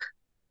adventures,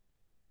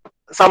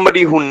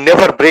 somebody who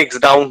never breaks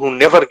down, who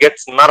never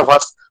gets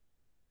nervous,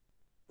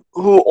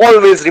 who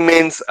always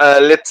remains,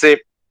 let's say,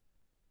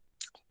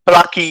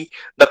 plucky,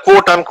 the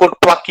quote unquote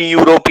plucky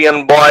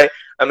European boy.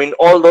 I mean,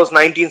 all those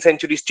 19th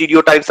century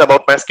stereotypes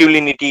about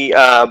masculinity,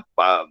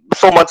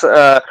 so much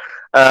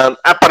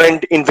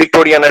apparent in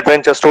Victorian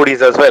adventure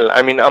stories as well.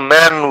 I mean, a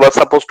man was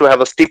supposed to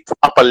have a stiff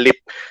upper lip.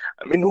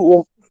 I mean,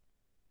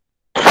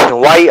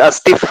 why a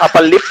stiff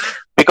upper lip?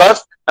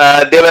 Because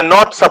they were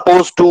not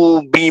supposed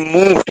to be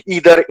moved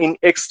either in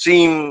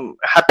extreme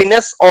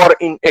happiness or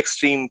in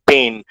extreme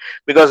pain.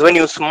 Because when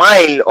you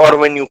smile or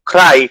when you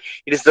cry,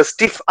 it is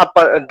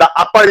the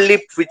upper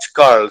lip which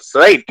curls,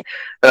 right?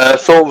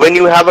 So when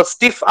you have a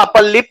stiff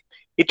upper lip,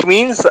 it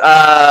means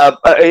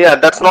yeah,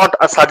 that's not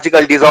a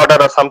surgical disorder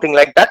or something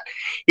like that.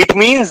 It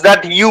means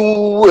that you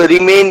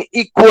remain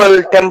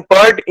equal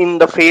tempered in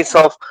the face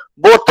of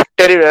both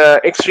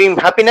extreme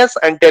happiness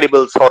and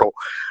terrible sorrow.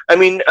 I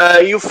mean,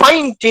 you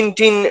find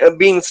Tintin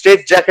being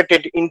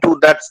straitjacketed into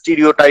that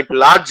stereotype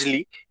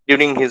largely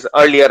during his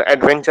earlier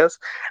adventures,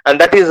 and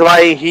that is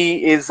why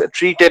he is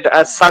treated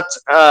as such,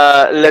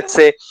 let's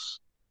say,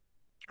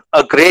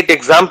 a great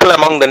example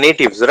among the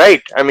natives,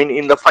 right? I mean,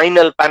 in the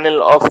final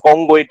panel of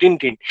Congo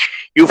Tintin,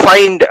 you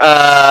find,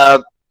 I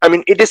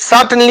mean, it is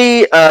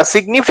certainly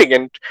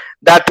significant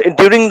that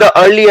during the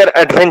earlier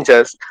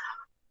adventures,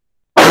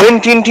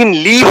 when Tintin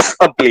leaves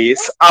a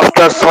place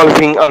after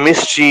solving a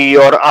mystery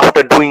or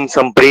after doing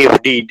some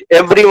brave deed,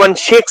 everyone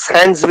shakes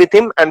hands with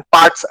him and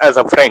parts as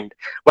a friend.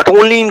 But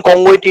only in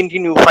Congo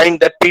Tintin you find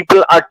that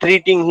people are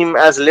treating him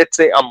as, let's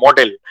say, a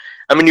model.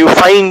 I mean, you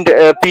find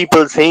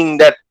people saying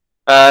that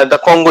the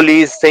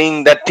Congolese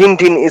saying that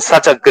Tintin is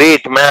such a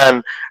great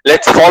man,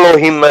 let's follow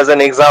him as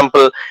an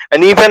example.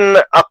 And even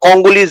a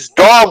Congolese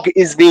dog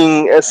is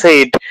being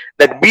said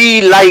that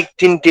be like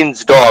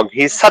Tintin's dog.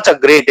 He's such a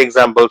great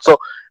example. So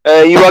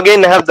you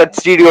again have that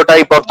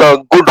stereotype of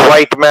the good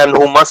white man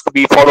who must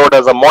be followed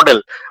as a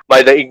model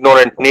by the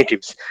ignorant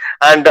natives.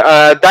 And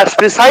that's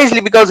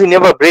precisely because he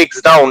never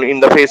breaks down in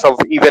the face of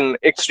even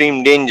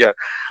extreme danger.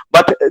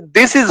 But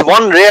this is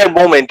one rare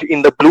moment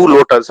in the Blue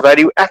Lotus where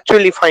you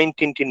actually find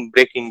Tintin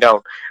breaking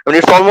down. I mean,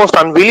 it's almost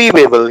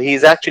unbelievable.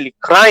 He's actually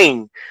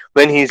crying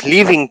when he's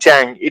leaving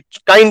Chang. It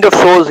kind of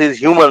shows his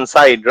human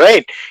side,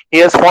 right? He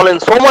has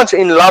fallen so much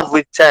in love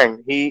with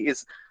Chang. He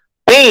is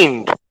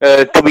pained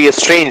to be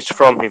estranged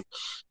from him.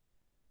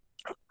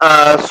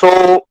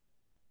 So,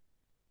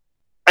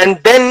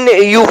 and then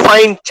you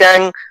find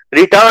Chang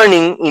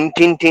returning in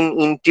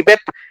Tintin in Tibet.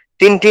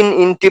 Tintin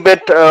in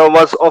Tibet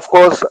was, of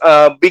course,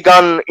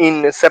 begun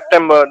in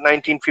September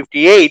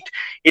 1958.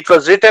 It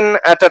was written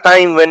at a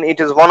time when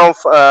it is one of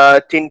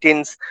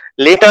Tintin's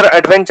later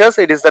adventures.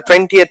 It is the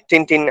 20th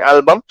Tintin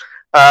album.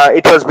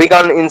 It was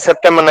begun in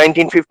September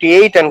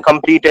 1958 and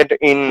completed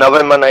in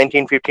November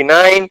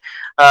 1959.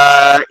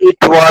 It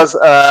was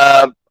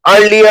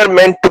earlier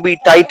meant to be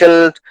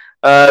titled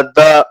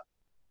the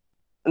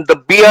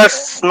bear's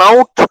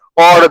snout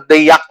or the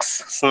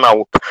yak's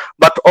snout,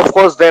 but of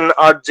course then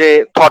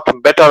RJ thought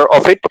better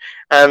of it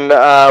and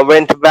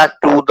went back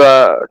to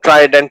the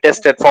tried and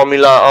tested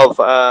formula of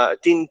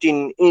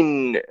Tintin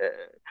in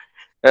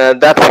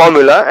that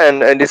formula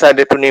and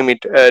decided to name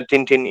it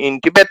Tintin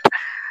in Tibet.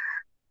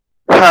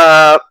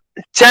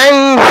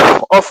 Chang,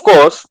 of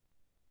course,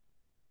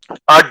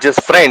 RJ's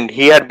friend,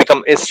 he had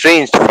become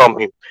estranged from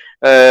him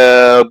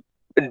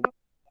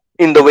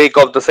in the wake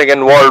of the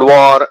Second World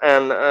War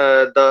and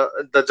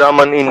the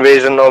German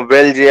invasion of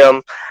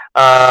Belgium.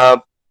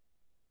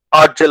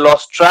 Herge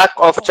lost track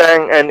of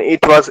Chang, and it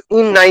was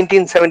in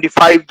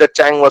 1975 that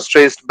Chang was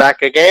traced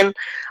back again.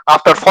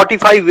 After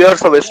 45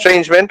 years of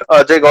estrangement,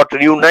 Herge got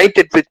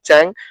reunited with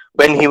Chang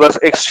when he was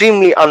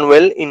extremely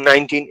unwell in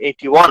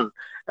 1981.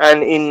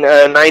 And in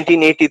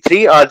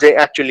 1983, Herge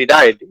actually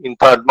died in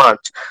 3rd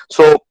March.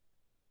 So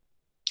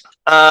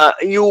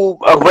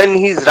when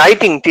he's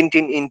writing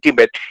Tintin in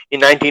Tibet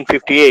in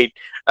 1958,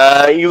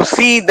 you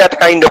see that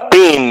kind of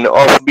pain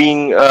of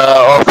being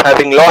of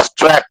having lost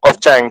track of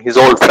Chang, his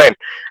old friend.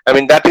 I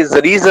mean, that is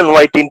the reason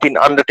why Tintin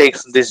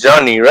undertakes this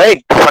journey,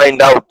 right, to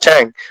find out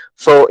Chang.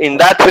 So in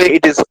that way,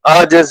 it is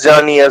Herge's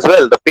journey as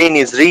well. The pain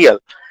is real.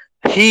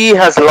 He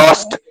has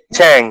lost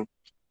Chang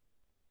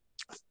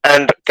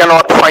and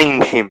cannot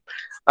find him.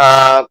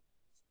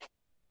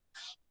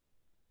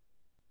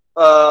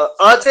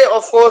 Herge,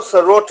 of course,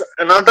 wrote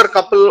another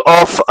couple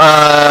of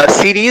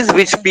series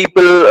which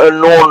people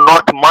know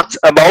not much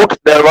about.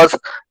 There was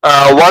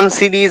one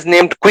series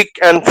named Quick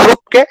and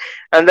Frutke,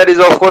 and there is,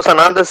 of course,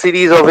 another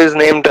series of his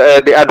named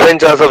The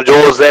Adventures of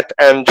Josette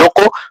and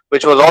Joko,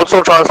 which was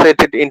also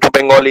translated into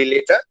Bengali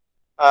later.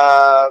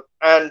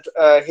 And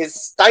his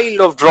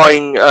style of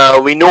drawing,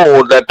 we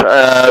know that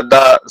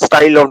the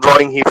style of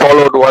drawing he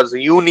followed was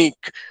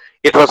unique.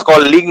 It was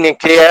called ligne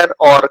claire,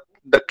 or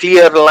the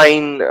clear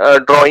line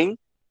drawing.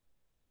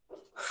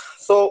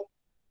 So,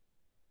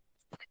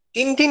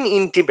 Tintin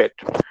in Tibet,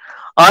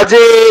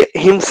 Herge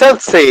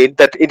himself said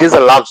that it is a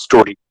love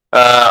story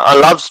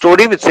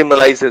which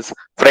symbolizes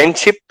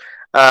friendship,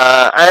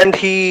 and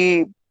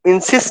he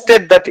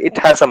insisted that it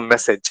has a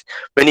message.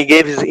 When he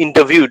gave his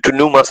interview to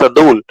Numa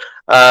Sadul,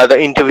 the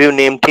interview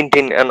named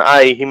Tintin and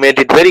I, he made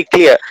it very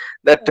clear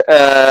that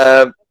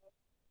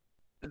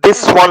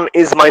this one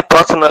is my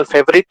personal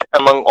favorite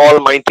among all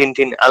my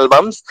Tintin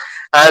albums,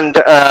 and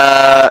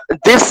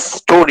this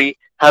story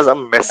has a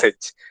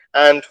message.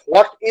 And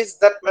what is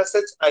that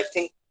message? I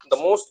think the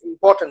most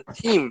important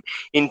theme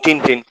in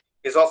Tintin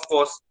is, of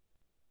course,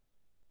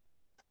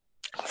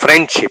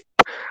 friendship.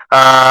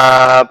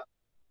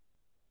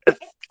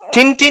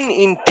 Tintin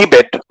in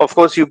Tibet, of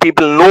course, you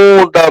people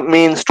know the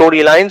main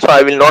storyline, so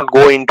I will not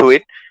go into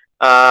it.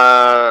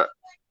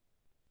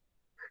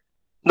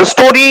 The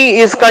story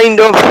is kind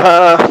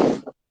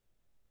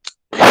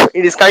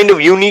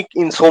of unique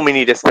in so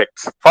many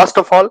respects. First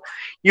of all,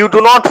 you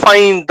do not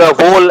find the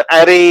whole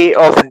array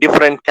of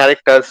different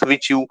characters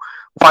which you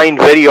find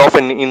very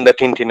often in the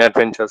Tintin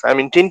adventures. I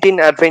mean, Tintin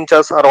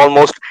adventures are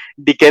almost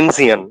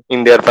Dickensian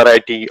in their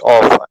variety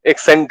of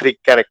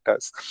eccentric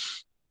characters.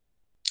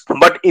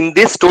 But in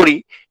this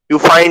story, you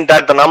find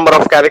that the number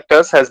of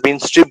characters has been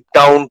stripped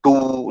down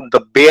to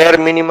the bare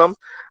minimum.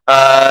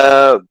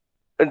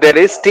 There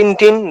is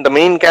Tintin, the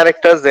main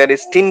characters. There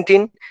is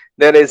Tintin.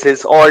 There is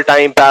his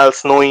all-time pal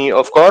Snowy,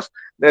 of course.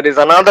 There is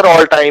another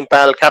all-time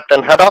pal,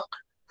 Captain Haddock.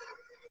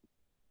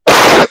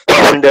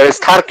 And there is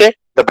Tharke,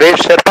 the brave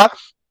Sherpa.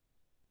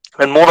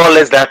 And more or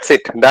less that's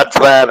it. That's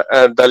where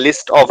the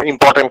list of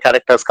important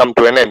characters come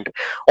to an end.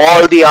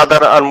 All the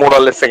other are more or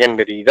less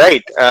secondary,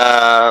 right?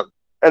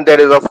 And there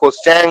is, of course,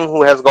 Chang,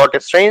 who has got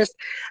estranged.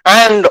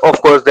 And,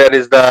 of course, there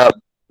is the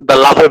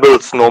lovable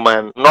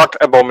snowman, not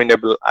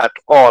abominable at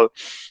all.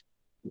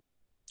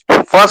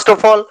 First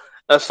of all,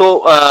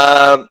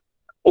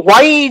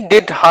 why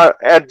did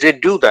Herge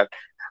do that?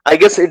 I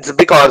guess it's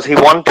because he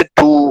wanted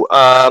to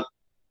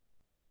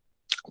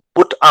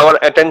put our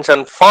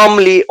attention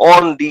firmly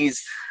on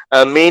these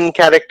main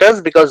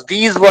characters, because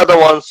these were the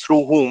ones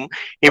through whom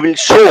he will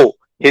show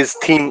his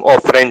theme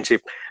of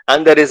friendship.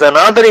 And there is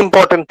another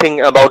important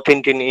thing about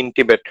Tintin in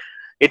Tibet.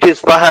 It is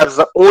perhaps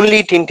the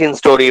only Tintin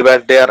story where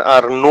there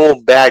are no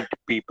bad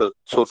people,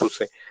 so to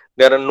say.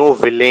 There are no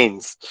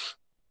villains.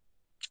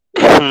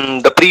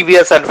 The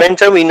previous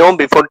adventure we know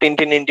before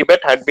Tintin in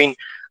Tibet had been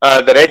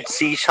the Red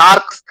Sea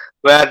Sharks,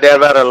 where there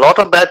were a lot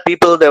of bad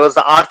people. There was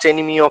the arch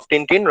enemy of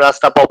Tintin,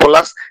 Rasta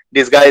Populus,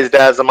 disguised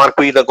as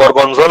Marquis the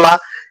Gorgonzola,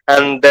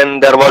 and then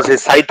there was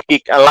his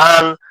sidekick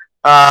Alan.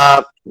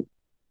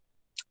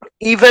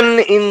 Even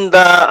in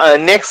the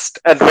next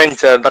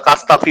adventure, the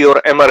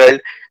Castafiore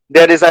Emerald,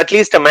 there is at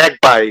least a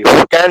magpie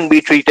who can be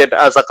treated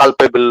as a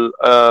culpable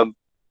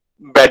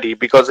baddie,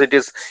 because it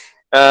is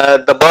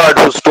the bird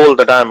who stole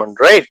the diamond,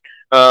 right?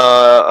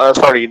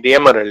 Sorry, the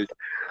emerald.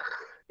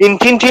 In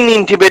Tintin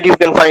in Tibet, you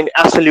can find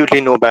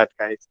absolutely no bad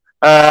guys.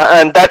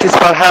 And that is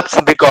perhaps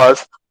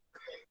because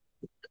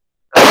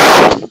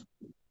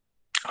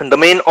the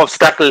main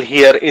obstacle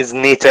here is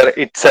nature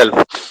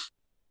itself.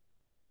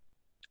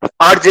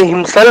 Herge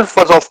himself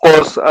was, of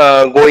course,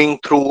 going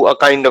through a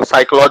kind of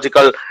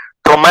psychological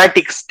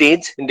traumatic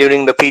stage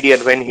during the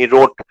period when he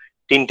wrote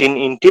Tintin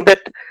in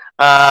Tibet.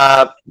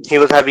 He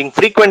was having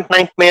frequent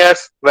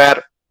nightmares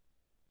where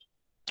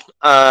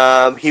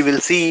he will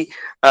see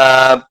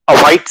a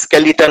white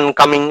skeleton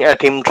coming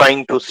at him,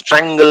 trying to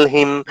strangle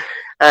him,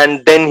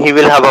 and then he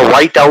will have a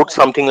whiteout,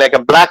 something like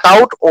a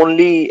blackout.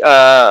 Only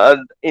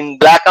in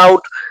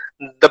blackout,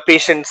 the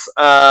patient's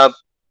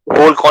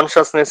whole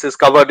consciousness is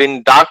covered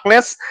in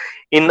darkness.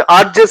 In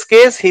Herge's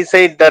case, he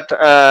said that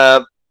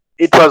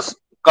it was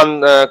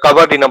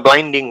covered in a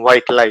blinding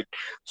white light.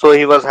 So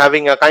he was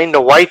having a kind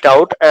of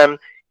whiteout, and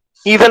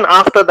even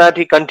after that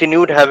he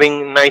continued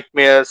having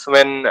nightmares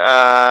when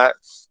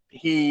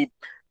he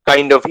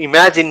kind of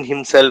imagined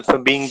himself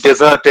being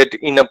deserted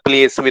in a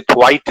place with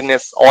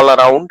whiteness all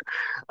around.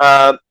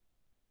 Uh,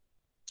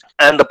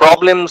 and the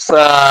problems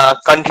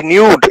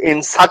continued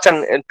in such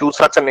an to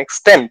such an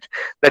extent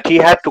that he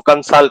had to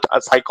consult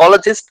a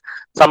psychologist,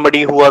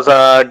 somebody who was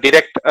a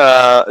direct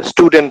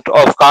student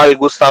of Carl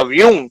Gustav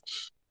Jung,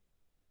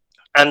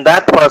 and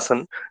that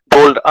person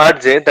told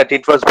RJ that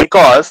it was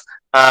because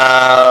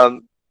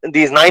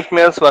these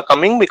nightmares were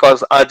coming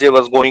because RJ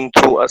was going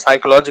through a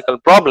psychological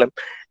problem,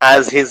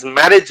 as his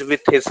marriage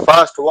with his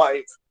first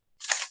wife,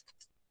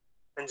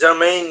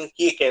 Germaine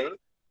Keegan,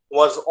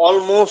 was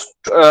almost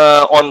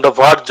on the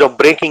verge of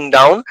breaking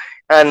down,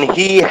 and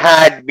he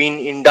had been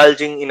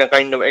indulging in a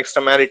kind of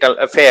extramarital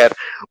affair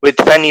with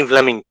Fanny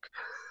Fleming.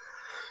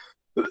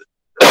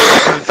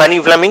 Fanny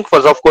Fleming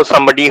was, of course,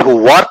 somebody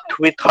who worked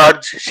with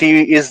Herge.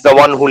 She is the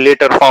one who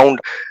later found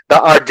the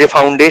RJ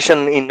Foundation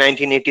in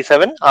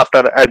 1987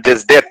 after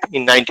RJ's death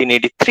in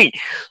 1983.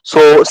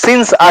 So,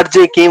 since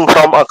RJ came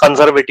from a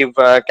conservative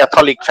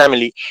Catholic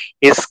family,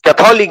 his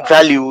Catholic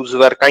values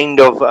were kind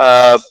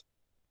of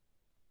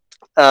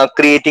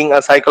creating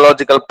a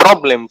psychological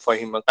problem for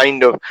him, a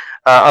kind of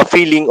a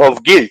feeling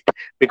of guilt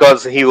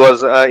because he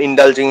was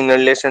indulging in a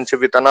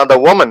relationship with another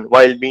woman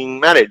while being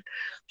married.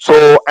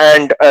 So,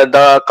 and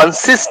the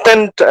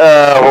consistent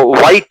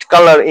white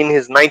color in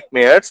his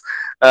nightmares,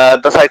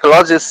 the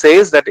psychologist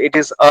says that it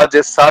is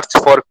RJ's search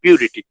for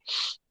purity.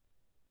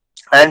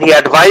 And he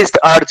advised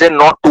RJ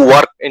not to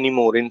work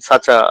anymore in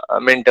such a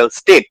mental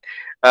state.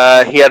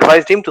 He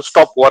advised him to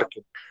stop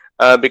working.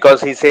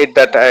 Because he said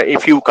that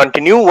if you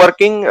continue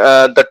working,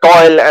 the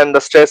toil and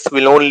the stress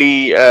will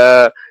only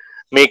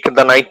make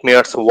the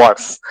nightmares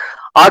worse.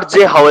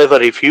 RJ, however,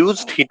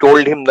 refused. He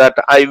told him that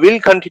I will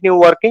continue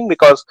working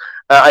because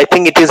I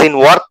think it is in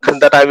work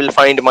that I will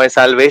find my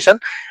salvation.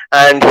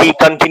 And he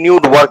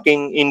continued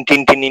working in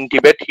Tintin in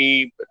Tibet.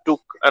 He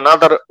took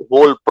another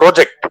whole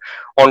project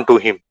onto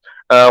him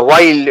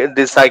while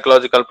these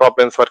psychological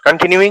problems were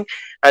continuing.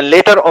 And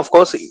later, of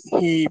course,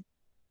 he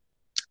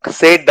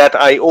said that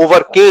I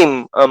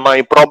overcame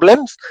my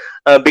problems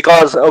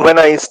because when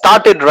I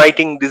started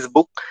writing this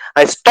book,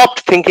 I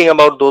stopped thinking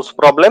about those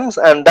problems,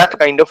 and that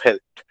kind of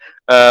helped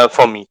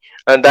for me.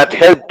 And that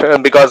helped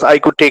because I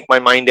could take my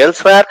mind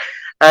elsewhere.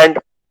 And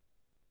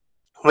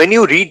when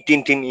you read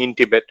Tintin in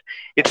Tibet,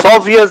 it's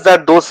obvious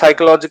that those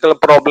psychological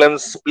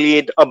problems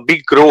played a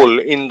big role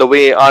in the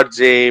way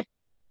RJ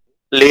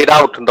laid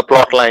out the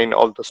plot line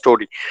of the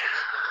story.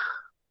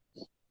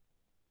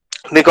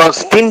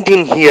 Because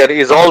Tintin here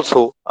is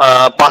also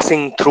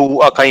passing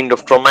through a kind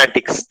of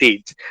traumatic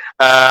stage.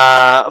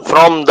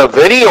 From the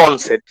very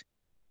onset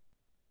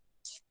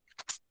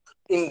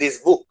in this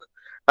book,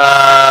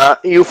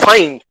 you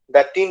find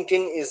that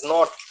Tintin is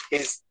not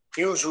his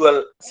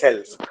usual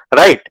self,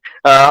 right?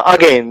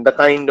 Again, the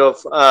kind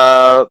of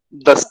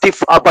the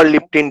stiff upper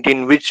lip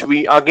Tintin, which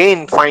we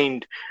again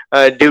find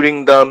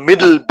during the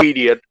middle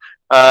period,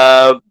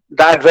 the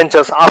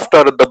adventures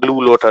after the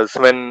Blue Lotus,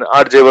 when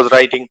RJ was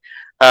writing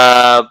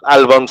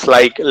albums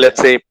like, let's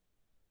say,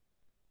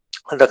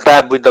 The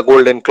Crab with the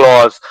Golden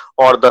Claws,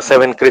 or The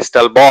Seven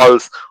Crystal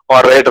Balls,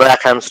 or Red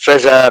Rackham's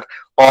Treasure,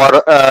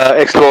 or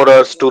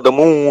Explorers to the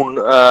Moon,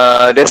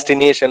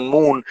 Destination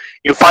Moon.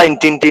 You find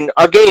Tintin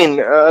again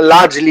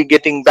largely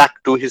getting back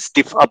to his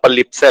stiff upper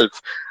lip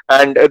self.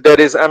 And there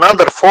is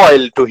another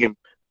foil to him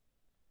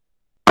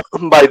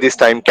by this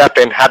time,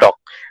 Captain Haddock.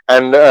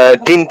 And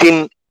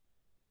Tintin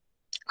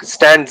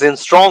stands in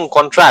strong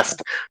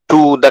contrast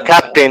to the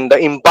captain, the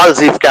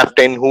impulsive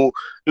captain who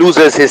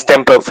loses his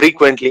temper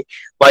frequently,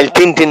 while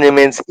Tintin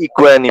remains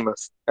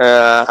equanimous.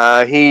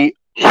 He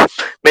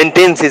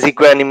maintains his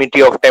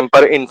equanimity of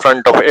temper in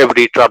front of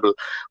every trouble.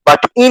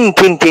 But in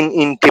Tintin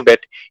in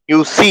Tibet,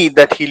 you see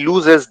that he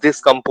loses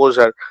this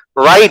composure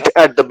right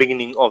at the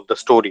beginning of the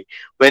story,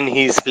 when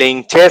he is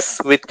playing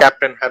chess with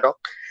Captain Haddock,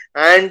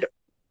 and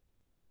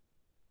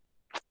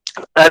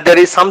there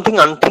is something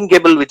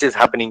unthinkable which is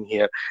happening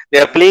here. They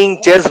are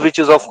playing chess, which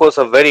is of course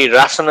a very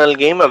rational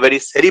game, a very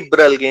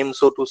cerebral game,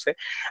 so to say,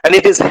 and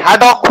it is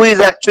Haddock who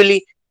is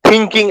actually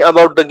thinking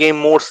about the game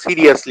more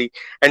seriously,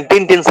 and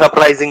Tintin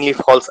surprisingly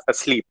falls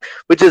asleep,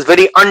 which is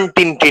very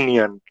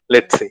un-Tintinian,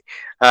 let's say.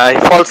 He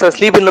falls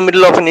asleep in the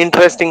middle of an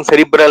interesting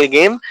cerebral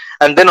game,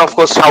 and then of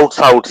course shouts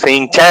out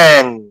saying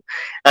Chang,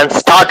 and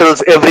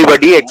startles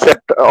everybody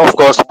except of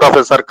course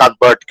Professor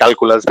Cuthbert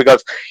Calculus,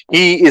 because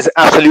he is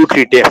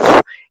absolutely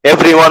deaf.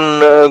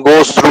 Everyone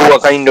goes through a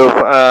kind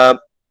of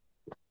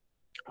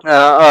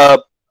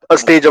a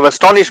stage of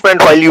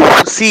astonishment, while you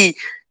see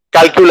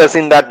Calculus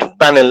in that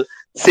panel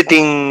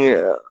sitting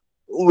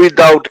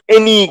without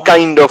any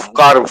kind of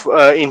curve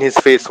in his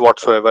face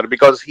whatsoever,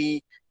 because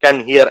he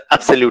can hear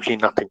absolutely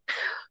nothing.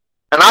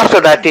 And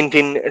after that,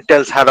 Tintin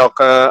tells Haddock,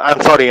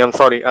 I'm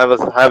sorry, I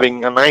was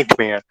having a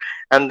nightmare.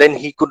 And then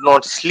he could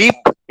not sleep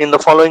in the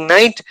following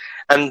night.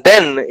 And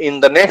then in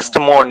the next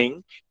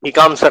morning, he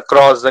comes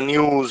across the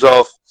news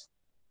of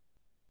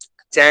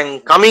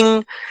Chang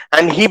coming,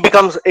 and he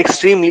becomes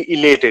extremely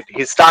elated.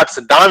 He starts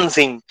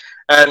dancing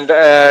and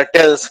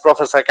tells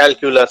Professor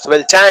Calculus,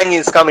 well, Chang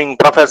is coming,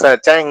 Professor,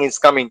 Chang is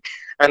coming.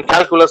 And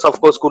Calculus,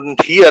 of course,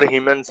 couldn't hear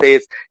him and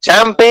says,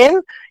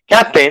 champagne?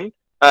 Captain,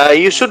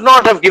 you should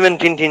not have given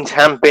Tintin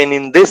champagne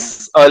in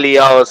this early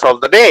hours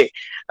of the day.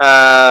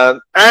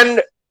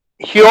 And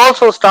he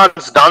also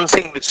starts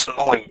dancing with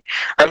Snowy.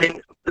 I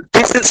mean,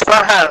 this is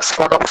perhaps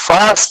for the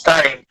first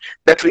time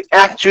that we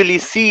actually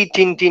see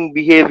Tintin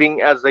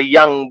behaving as a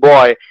young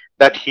boy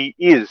that he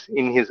is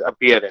in his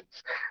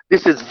appearance.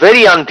 This is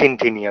very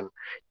un-Tintinian.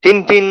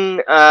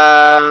 Tintin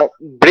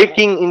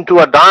breaking into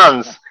a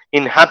dance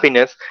in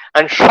happiness,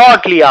 and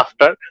shortly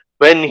after,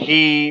 when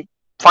he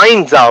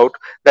finds out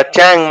that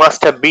Chang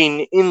must have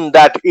been in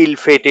that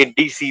ill-fated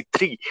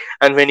DC-3,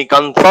 and when he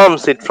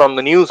confirms it from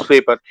the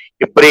newspaper,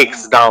 he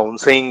breaks down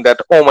saying that,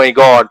 oh my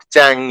god,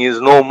 Chang is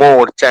no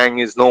more, Chang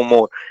is no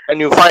more. And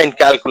you find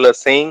Calculus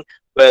saying,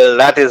 well,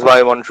 that is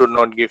why one should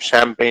not give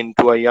champagne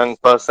to a young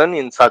person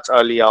in such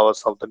early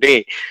hours of the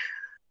day.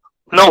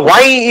 Now,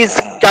 why is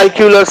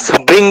Calculus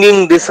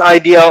bringing this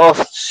idea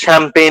of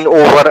champagne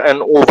over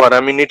and over? I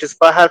mean, it is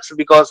perhaps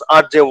because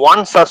RJ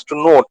wants us to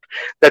note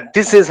that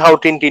this is how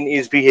Tintin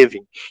is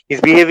behaving. He's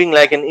behaving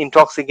like an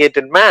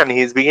intoxicated man.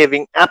 He's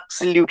behaving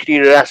absolutely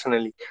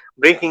irrationally,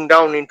 breaking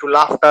down into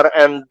laughter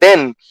and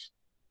then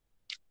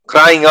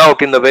crying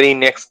out in the very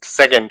next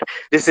second.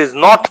 This is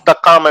not the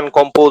calm and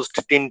composed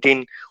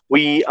Tintin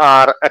we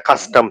are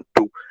accustomed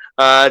to.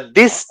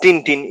 This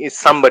Tintin is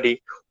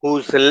somebody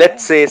whose,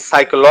 let's say,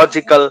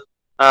 psychological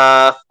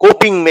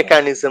coping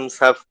mechanisms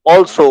have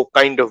also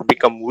kind of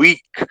become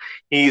weak.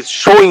 He is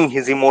showing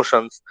his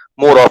emotions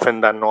more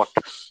often than not.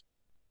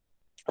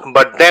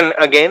 But then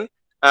again,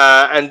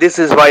 and this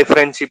is why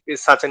friendship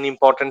is such an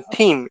important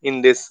theme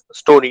in this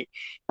story,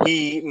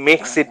 he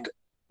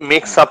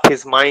makes up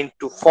his mind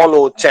to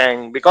follow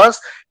Chang because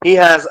he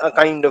has a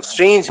kind of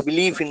strange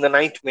belief in the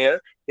nightmare.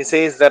 He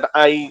says that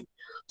I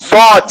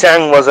saw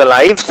Chang was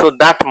alive, so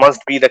that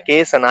must be the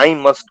case, and I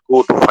must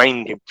go to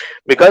find him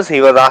because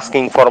he was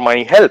asking for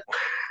my help.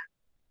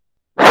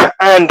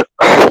 And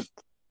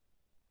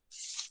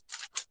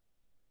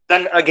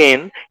then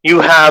again,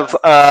 you have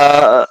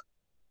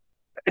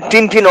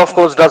Tintin, of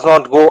course, does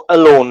not go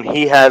alone.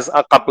 He has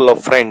a couple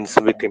of friends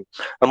with him,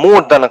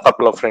 more than a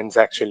couple of friends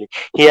actually.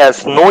 He has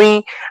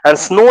Snowy, and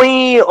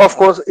Snowy, of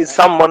course, is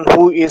someone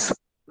who is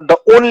the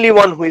only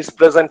one who is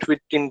present with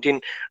Tintin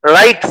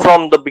right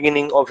from the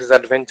beginning of his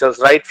adventures,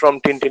 right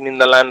from Tintin in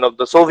the land of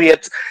the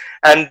Soviets.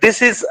 And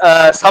this is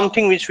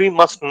something which we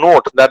must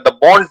note, that the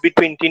bond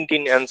between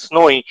Tintin and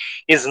Snowy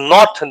is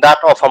not that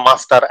of a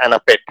master and a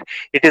pet.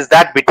 It is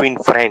that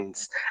between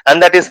friends.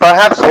 And that is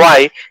perhaps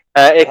why,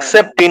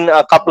 except in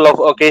a couple of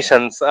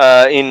occasions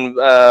in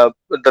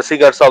the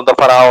Cigars of the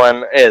Pharaoh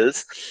and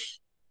else,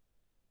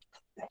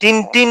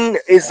 Tintin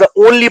is the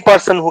only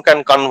person who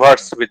can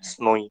converse with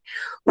Snowy.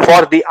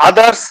 For the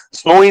others,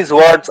 Snowy's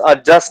words are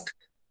just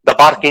the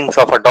barkings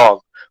of a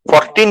dog.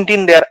 For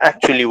Tintin, they are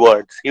actually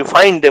words. You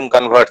find them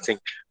conversing.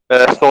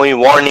 Snowy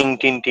warning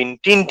Tintin,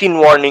 Tintin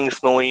warning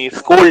Snowy,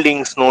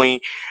 scolding Snowy.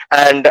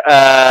 And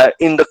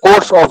in the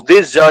course of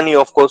this journey,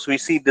 of course, we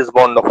see this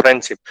bond of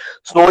friendship.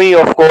 Snowy,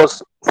 of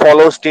course,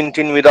 follows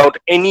Tintin without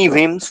any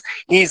whims.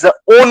 He is the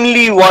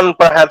only one,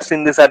 perhaps,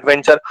 in this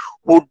adventure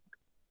who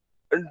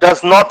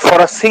does not for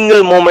a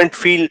single moment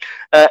feel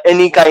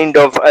any kind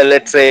of,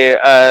 let's say,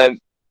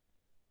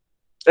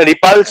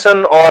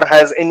 repulsion or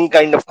has any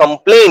kind of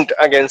complaint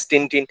against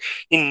Tintin.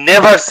 He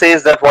never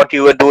says that what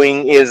you are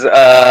doing is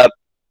I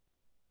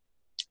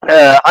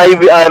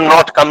am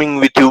not coming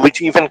with you,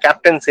 which even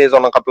Captain says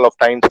on a couple of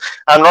times.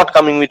 I'm not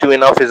coming with you,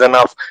 enough is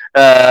enough.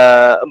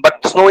 But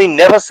Snowy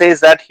never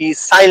says that. He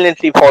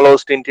silently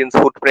follows Tintin's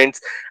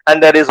footprints.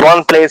 And there is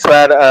one place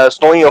where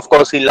Snowy, of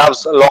course, he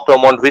loves Loch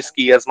Lomond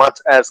whiskey as much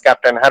as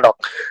Captain Haddock.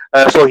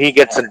 So he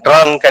gets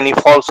drunk and he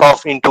falls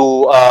off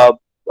into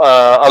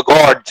a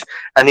gorge,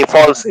 and he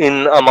falls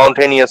in a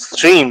mountainous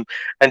stream,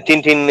 and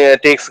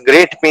Tintin takes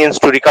great pains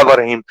to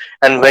recover him.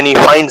 And when he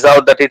finds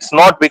out that it's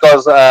not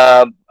because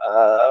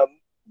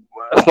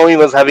Snowy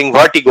was having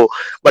vertigo,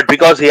 but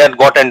because he had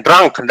gotten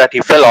drunk that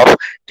he fell off,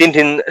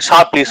 Tintin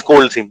sharply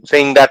scolds him,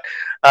 saying that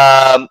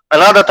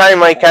another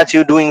time I catch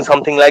you doing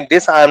something like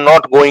this, I am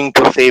not going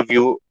to save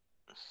you.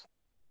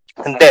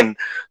 And then,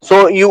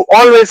 so you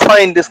always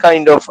find this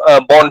kind of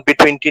bond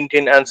between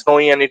Tintin and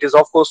Snowy, and it is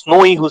of course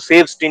Snowy who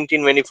saves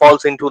Tintin when he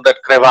falls into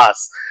that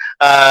crevasse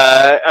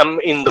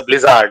in the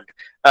blizzard,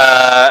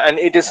 and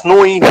it is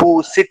Snowy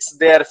who sits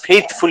there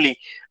faithfully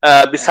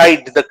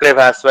beside the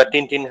crevasse where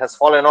Tintin has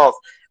fallen off,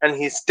 and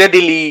he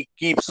steadily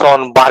keeps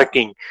on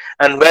barking.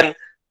 And when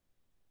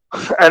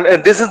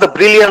and this is the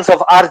brilliance of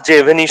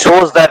RJ when he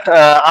shows that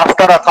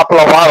after a couple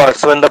of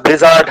hours, when the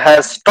blizzard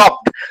has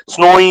stopped,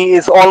 Snowy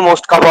is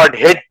almost covered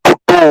head to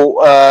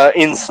though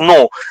in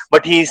snow,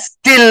 but he's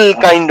still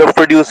kind of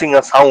producing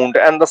a sound,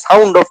 and the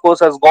sound of course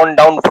has gone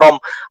down from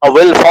a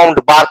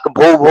well-found bark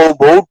bho bho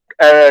bho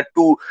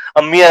to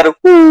a mere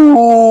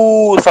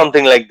ooh,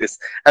 something like this.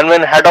 And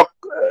when Haddock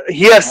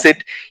hears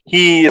it,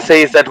 he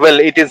says that, well,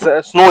 it is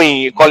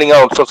Snowy calling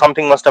out, so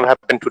something must have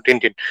happened to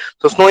Tintin.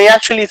 So Snowy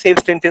actually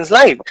saves Tintin's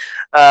life.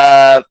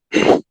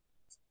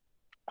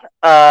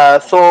 uh,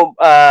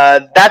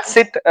 that's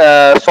it.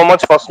 So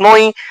much for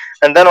Snowy.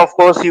 And then of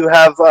course you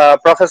have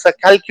Professor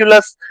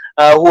Calculus,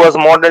 who was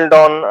modeled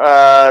on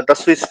the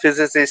Swiss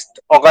physicist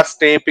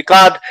Auguste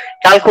Piccard.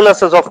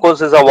 Calculus is of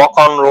course is a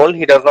walk-on role.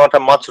 He does not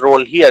have much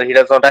role here. He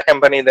does not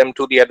accompany them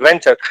to the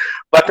adventure.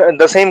 But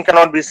the same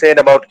cannot be said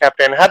about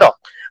Captain Haddock,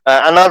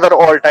 another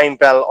all-time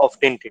pal of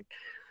Tintin.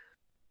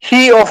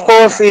 He of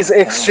course is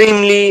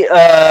extremely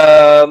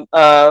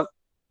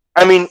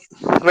I mean,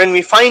 when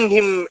we find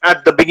him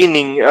at the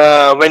beginning,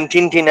 when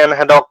Tintin and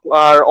Haddock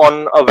are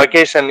on a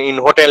vacation in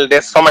Hotel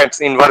des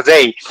Sommets in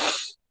Versailles.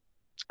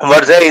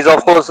 Versailles is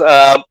of course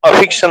a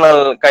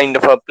fictional kind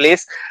of a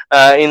place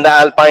in the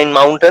Alpine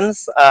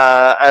mountains,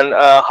 and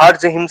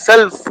Herge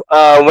himself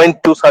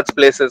went to such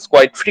places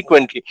quite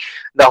frequently.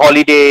 The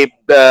holiday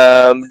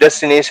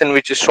destination,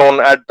 which is shown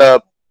at the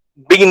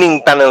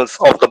beginning panels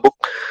of the book.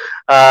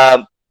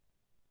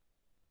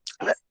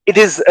 It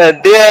is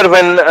there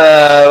when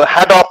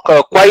Haddock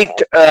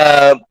quite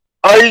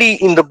early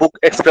in the book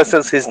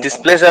expresses his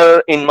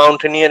displeasure in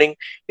mountaineering.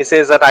 He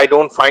says that I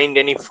don't find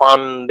any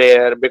fun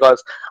there,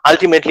 because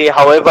ultimately,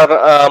 however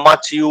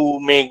much you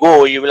may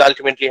go, you will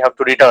ultimately have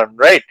to return,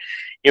 right?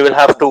 You will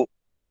have to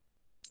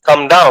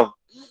come down.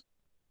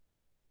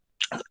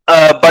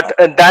 But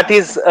that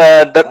is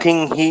the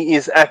thing he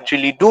is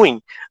actually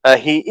doing.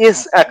 He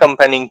is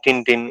accompanying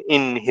Tintin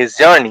in his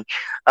journey.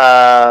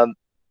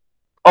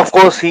 Of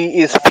course,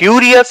 he is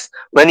furious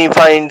when he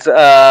finds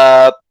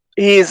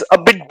he is a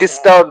bit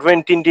disturbed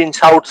when Tintin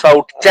shouts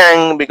out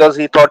Chang, because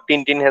he thought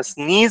Tintin has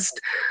sneezed.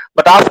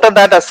 But after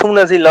that, as soon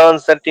as he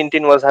learns that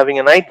Tintin was having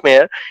a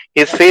nightmare,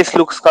 his face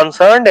looks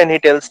concerned and he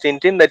tells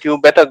Tintin that you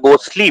better go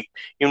sleep,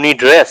 you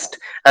need rest.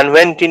 And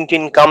when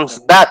Tintin comes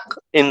back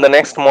in the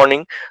next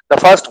morning, the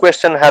first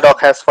question Haddock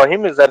has for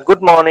him is that,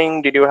 good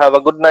morning, did you have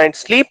a good night's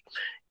sleep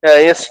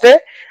yesterday?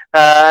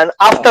 And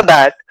after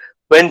that,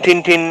 when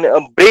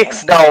Tintin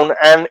breaks down,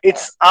 and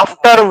it's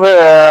after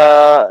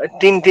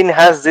Tintin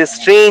has this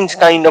strange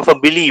kind of a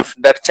belief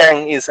that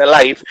Chang is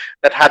alive,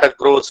 that Haddock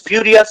grows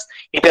furious.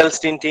 He tells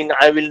Tintin,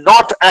 I will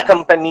not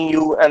accompany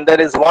you. And there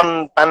is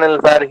one panel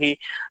where he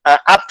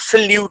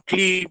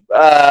absolutely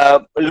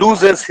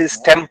loses his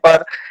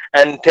temper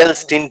and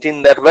tells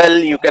Tintin that, well,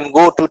 you can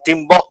go to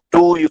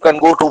Timbuktu, you can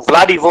go to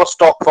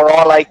Vladivostok for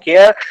all I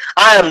care.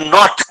 I am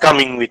not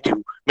coming with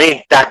you.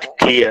 Make that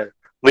clear,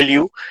 will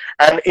you?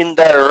 And in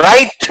the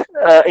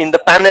right, in the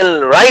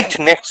panel right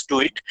next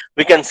to it,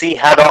 we can see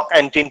Haddock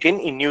and Tintin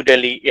in New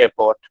Delhi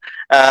airport.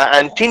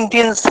 And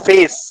Tintin's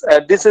face,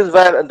 this is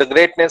where the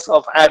greatness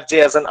of Herge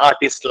as an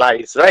artist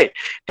lies, right?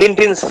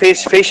 Tintin's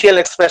facial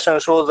expression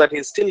shows that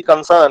he's still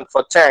concerned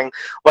for Chang,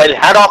 while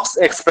Haddock's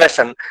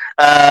expression,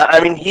 I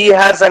mean, he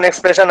has an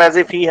expression as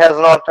if he has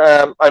not,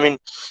 I mean,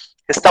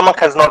 his stomach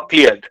has not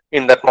cleared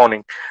in that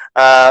morning.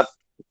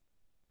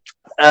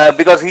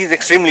 Because he's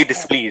extremely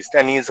displeased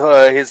and he's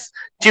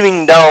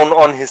chewing down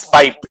on his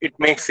pipe. It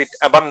makes it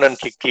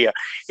abundantly clear.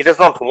 He does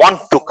not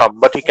want to come,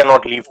 but he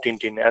cannot leave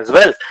Tintin as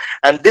well.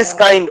 And this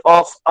kind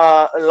of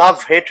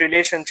love-hate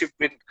relationship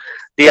with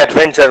the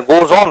adventure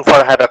goes on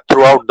for Haddock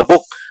throughout the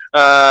book.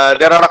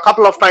 There are a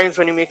couple of times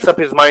when he makes up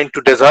his mind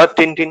to desert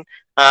Tintin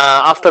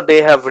after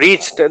they have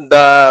reached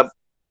the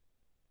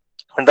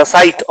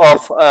site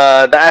of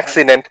the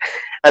accident.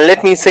 And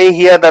let me say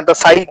here that the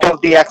site of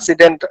the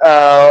accident,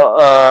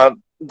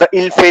 the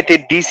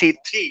ill-fated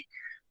DC-3,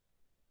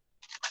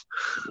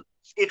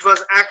 it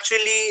was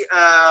actually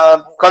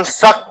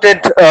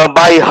constructed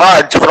by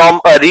Herge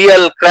from a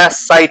real crash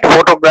site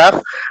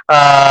photograph,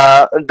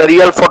 the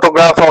real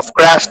photograph of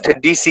crashed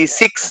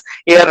DC-6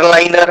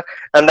 airliner,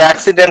 and the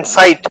accident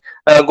site,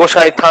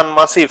 Goshai-Than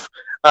Massif.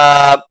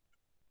 They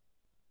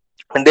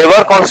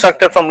were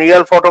constructed from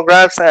real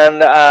photographs,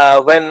 and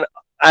when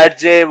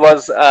Herge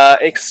was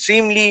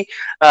extremely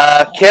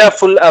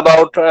careful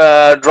about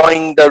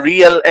drawing the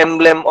real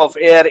emblem of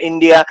Air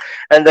India,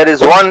 and there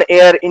is one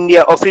Air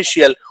India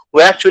official who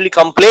actually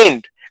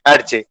complained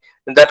Herge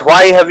that,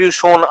 why have you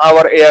shown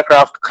our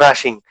aircraft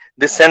crashing?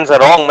 This sends a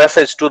wrong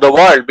message to the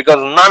world, because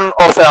none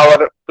of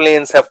our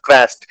planes have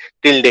crashed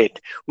till date.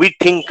 We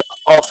think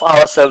of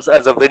ourselves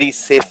as a very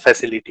safe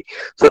facility.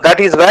 So that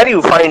is where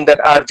you find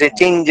that Herge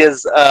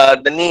changes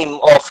the name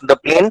of the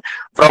plane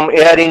from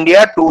Air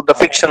India to the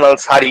fictional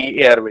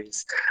Sari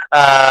Airways.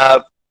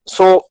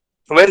 So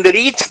when they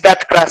reach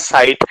that crash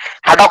site,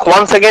 Haddock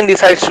once again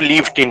decides to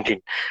leave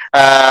Tintin.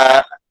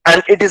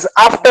 And it is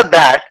after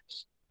that,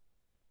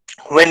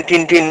 when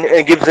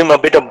Tintin gives him a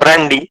bit of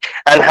brandy,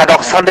 and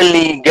Haddock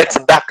suddenly gets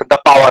back the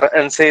power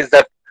and says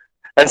that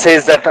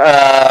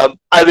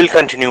I will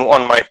continue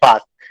on my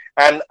path.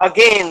 And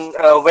again,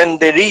 when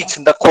they reach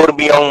the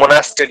Corbion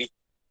monastery,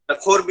 The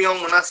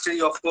Khorbyong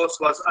monastery, of course,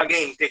 was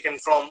again taken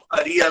from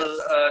a real,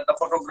 the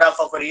photograph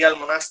of a real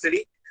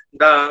monastery.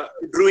 The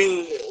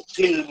Druin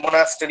Hill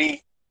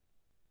monastery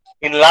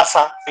in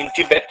Lhasa in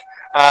Tibet.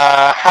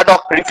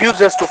 Haddock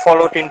refuses to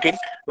follow Tintin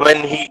when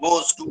he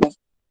goes to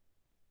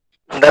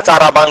the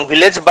Charabang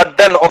village, but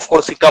then of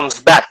course he comes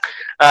back.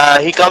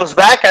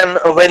 And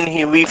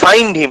when we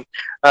find him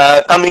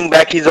coming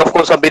back, he's of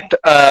course a bit,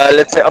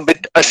 let's say, a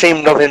bit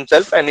ashamed of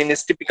himself, and in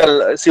his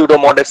typical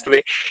pseudo-modest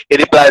way, he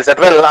replies that,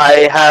 well,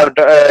 I had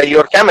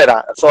your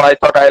camera, so I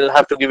thought I'll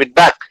have to give it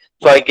back,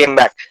 so I came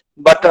back.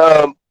 But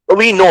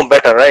we know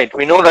better, right?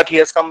 We know that he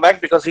has come back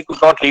because he could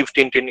not leave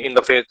Tintin in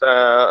the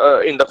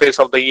face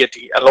of the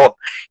Yeti alone.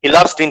 He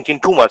loves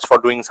Tintin too much for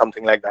doing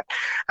something like that.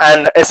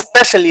 And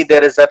especially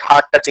there is that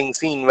heart-touching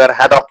scene where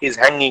Haddock is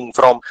hanging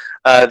from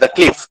the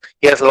cliff.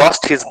 He has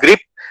lost his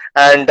grip,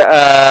 and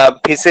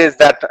he says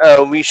that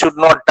we should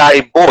not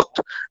die both.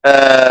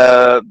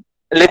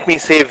 Let me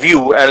save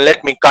you and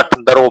let me cut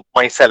the rope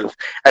myself.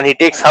 And he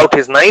takes out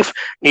his knife.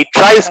 He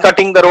tries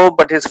cutting the rope,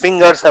 but his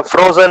fingers have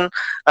frozen.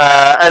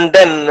 And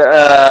then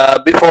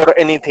before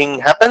anything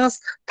happens,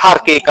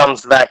 Tharke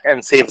comes back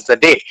and saves the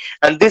day.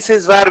 And this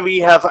is where we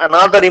have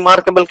another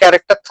remarkable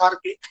character,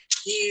 Tharke.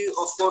 He,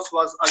 of course,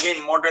 was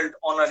again modeled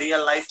on a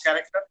real life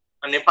character,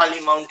 a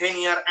Nepali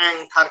mountaineer,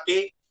 and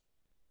Tharke.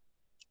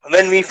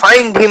 When we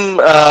find him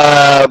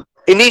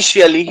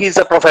initially, he's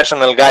a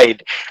professional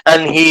guide,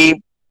 and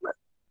he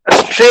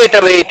straight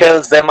away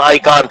tells them, I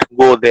can't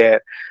go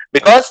there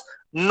because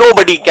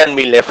nobody can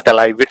be left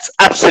alive. It's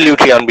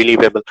absolutely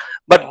unbelievable.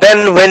 But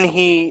then when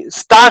he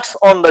starts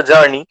on the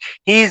journey,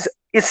 he's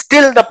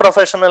still the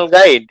professional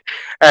guide,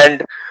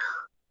 and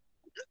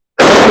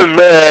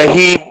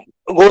he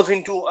goes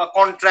into a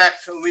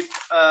contract with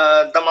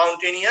the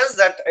mountaineers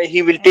that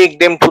he will take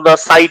them to the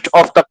site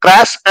of the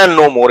crash and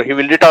no more. He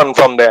will return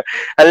from there.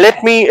 And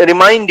let me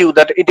remind you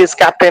that it is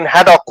Captain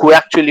Haddock who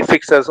actually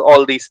fixes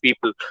all these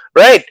people,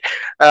 right?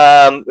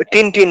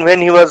 Tintin, when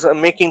he was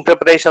making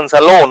preparations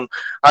alone,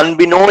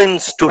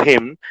 unbeknownst to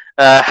him,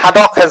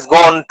 Haddock has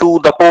gone to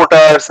the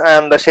porters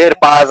and the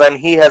Sherpas, and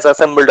he has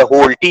assembled a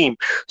whole team.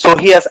 So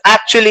he has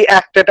actually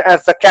acted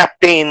as the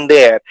captain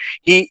there.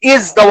 He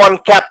is the one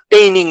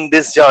captaining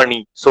this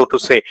journey, so to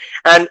say.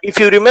 And if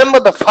you remember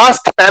the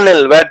first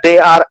panel where they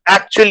are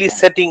actually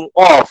setting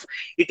off,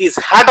 it is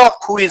Haddock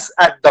who is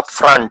at the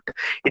front.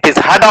 It is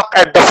Haddock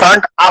at the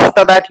front.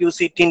 After that, you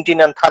see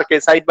Tintin and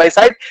Tharke side by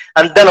side,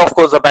 and then of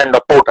course a band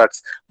of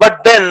porters.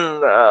 But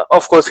then,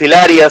 of course,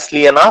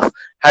 hilariously enough,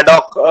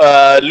 Haddock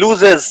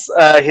loses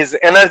his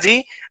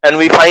energy, and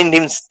we find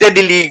him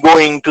steadily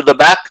going to the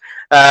back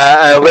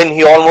when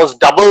he almost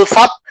doubles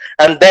up,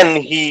 and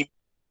then he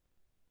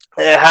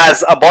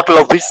has a bottle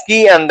of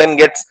whiskey and then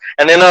gets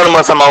an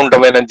enormous amount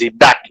of energy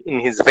back in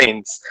his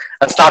veins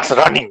and starts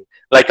running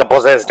like a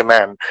possessed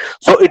man.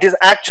 So it is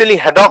actually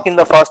Haddock in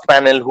the first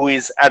panel who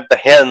is at the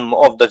helm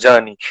of the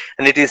journey,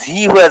 and it is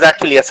he who has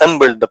actually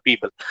assembled the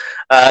people.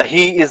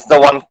 He is the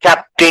one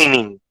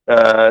captaining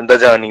the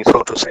journey,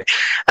 so to say.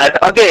 And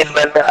again,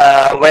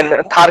 when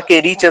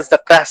Tharke reaches the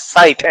crash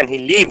site and he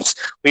leaves,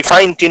 we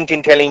find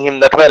Tintin telling him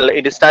that, well,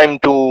 it is time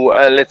to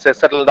let's say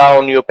settle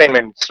down your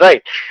payments,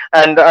 right?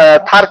 And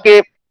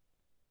Tharke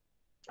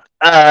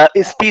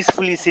is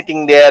peacefully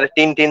sitting there,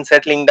 Tintin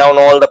settling down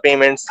all the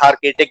payments,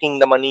 Tharke taking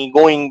the money,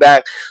 going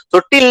back.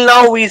 So till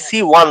now we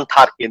see one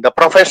Tharke, the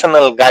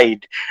professional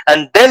guide,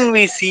 and then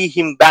we see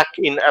him back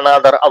in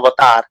another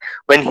avatar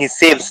when he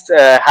saves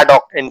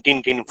Haddock and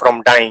Tintin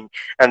from dying.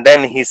 And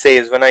then he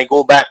says, when I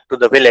go back to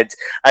the village,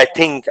 I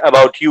think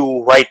about you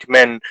white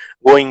men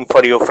going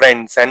for your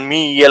friends, and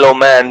me yellow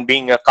man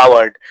being a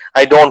coward.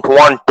 I don't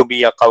want to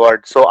be a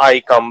coward, so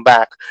I come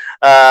back.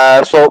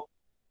 So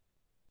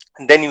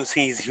then you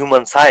see his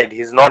human side.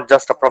 He's not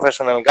just a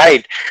professional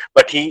guide,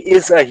 but he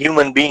is a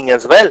human being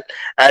as well.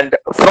 And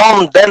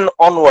from then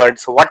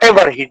onwards,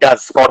 whatever he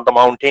does for the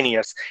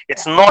mountaineers,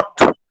 it's not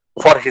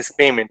for his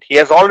payment. He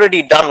has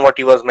already done what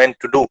he was meant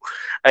to do.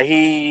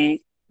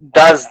 He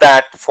does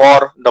that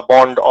for the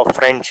bond of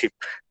friendship.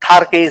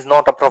 Tharke is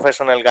not a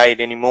professional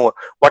guide anymore.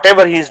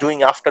 Whatever he is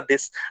doing after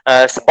this,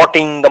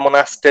 spotting the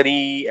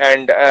monastery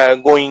and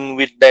going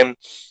with them,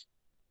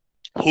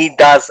 he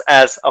does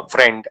as a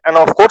friend. And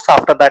of course,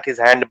 after that his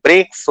hand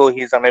breaks, so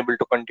he is unable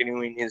to continue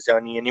in his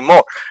journey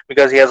anymore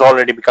because he has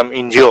already become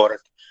injured.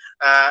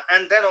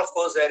 And then of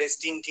course there is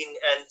Tintin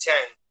and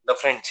Chang, the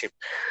friendship.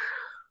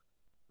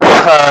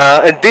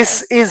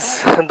 This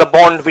is the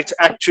bond which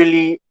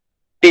actually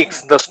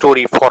takes the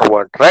story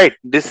forward, right?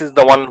 This is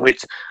the one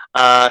which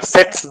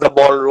sets the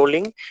ball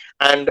rolling,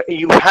 and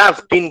you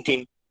have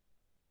Tintin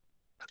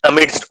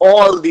amidst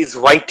all these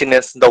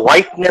whiteness. The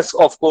whiteness,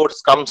 of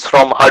course, comes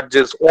from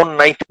Herge's own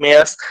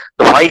nightmares,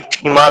 the white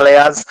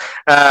Himalayas,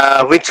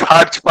 which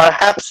Herge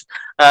perhaps,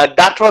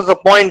 that was the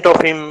point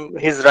of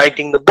his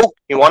writing the book.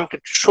 He wanted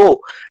to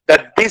show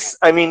that this,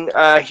 I mean,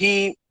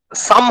 he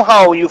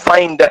somehow you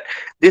find that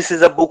this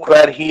is a book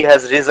where he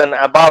has risen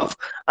above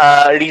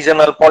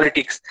regional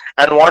politics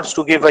and wants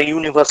to give a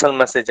universal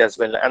message as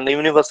well. And the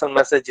universal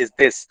message is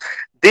this: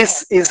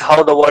 this is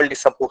how the world is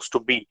supposed to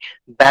be,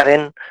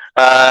 barren,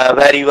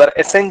 where you are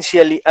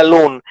essentially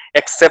alone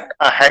except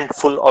a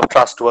handful of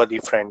trustworthy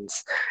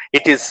friends.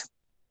 It is,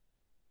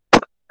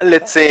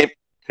 let's say,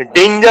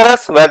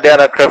 dangerous, where there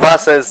are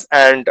crevasses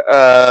and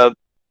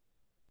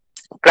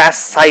crash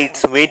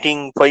sites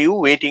waiting for you,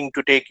 waiting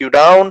to take you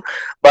down.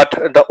 But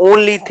the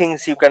only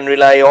things you can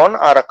rely on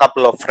are a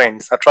couple of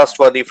friends, a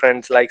trustworthy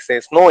friends like,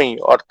 say, Snowy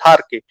or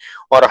Tharke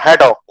or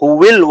Haddock, who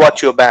will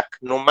watch your back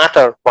no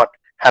matter what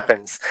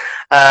happens.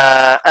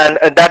 And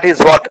that is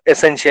what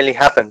essentially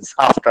happens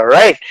after,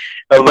 right?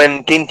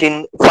 When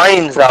Tintin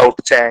finds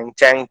out Chang,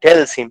 Chang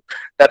tells him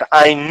that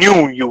I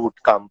knew you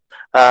would come.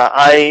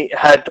 I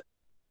had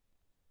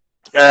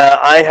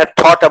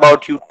thought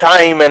about you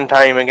time and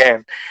time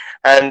again.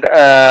 And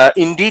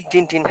indeed,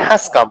 Tintin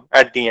has come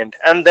at the end.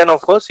 And then,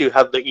 of course, you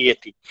have the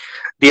Yeti,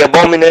 the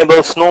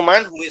abominable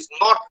snowman, who is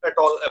not at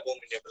all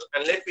abominable.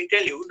 And let me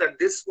tell you that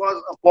this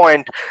was a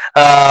point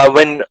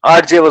when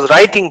RJ was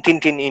writing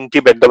Tintin in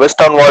Tibet. The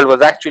Western world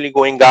was actually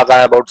going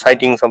gaga about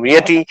sightings of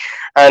Yeti.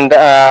 And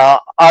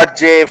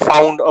RJ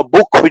found a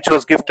book which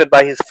was gifted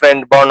by his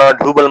friend Bernard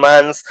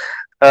Hubelmans.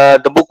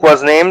 The book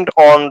was named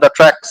On the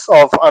Tracks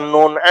of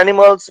Unknown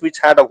Animals, which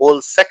had a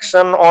whole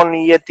section on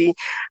Yeti,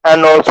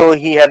 and also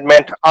he had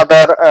met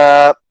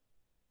other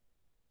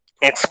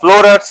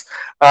explorers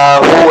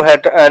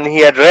he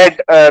had read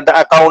the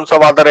accounts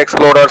of other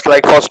explorers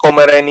like Fosco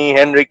Mereni,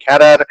 Henrik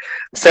Harrer,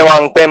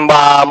 Sewang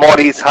Pemba,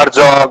 Maurice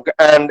Herge,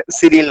 and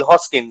Cyril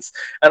Hoskins,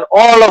 and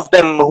all of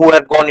them who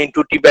had gone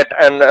into Tibet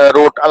and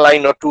wrote a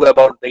line or two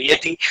about the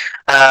Yeti.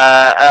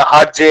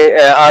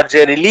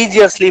 RJ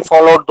religiously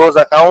followed those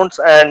accounts,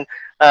 and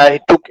he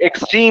took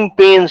extreme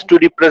pains to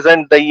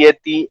represent the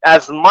Yeti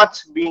as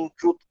much being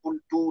truthful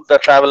to the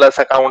travelers'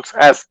 accounts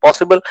as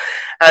possible.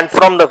 And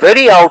from the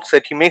very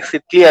outset, he makes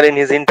it clear in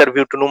his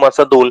interview to Numa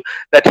Sadul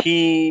that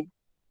he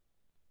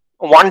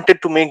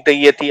wanted to make the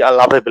Yeti a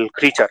lovable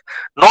creature,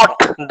 not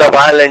the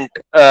violent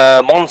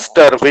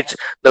monster which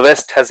the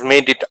West has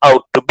made it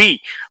out to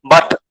be,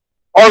 but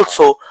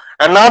also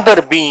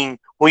another being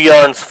who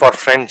yearns for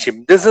friendship.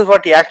 This is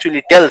what he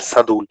actually tells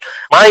Sadul.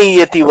 My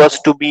Yeti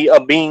was to be a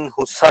being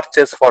who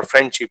searches for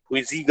friendship, who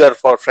is eager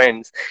for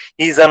friends.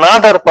 He is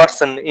another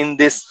person in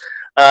this,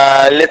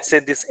 let's say,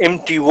 this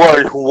empty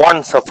world who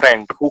wants a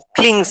friend, who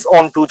clings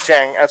on to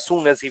Chang as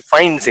soon as he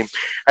finds him.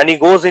 And he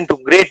goes into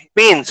great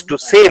pains to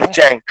save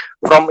Chang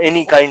from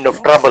any kind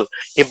of trouble.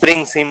 He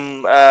brings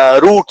him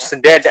roots,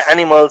 dead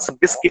animals,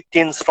 biscuit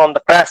tins from the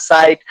crash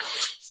site.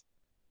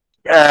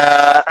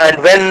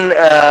 And when,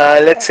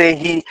 let's say,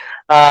 he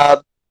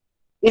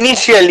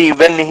initially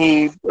when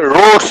he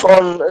roars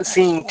on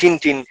seeing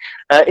Tintin,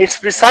 it's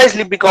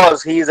precisely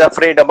because he is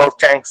afraid about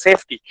Chang's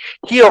safety.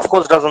 He, of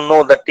course, doesn't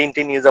know that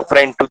Tintin is a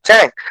friend to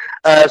Chang.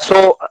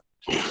 So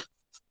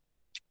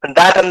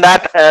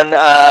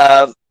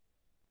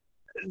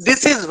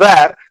this is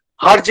where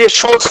Herge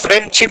shows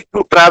friendship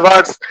to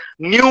traverse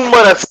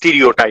numerous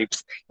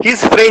stereotypes.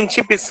 His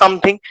friendship is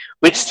something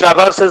which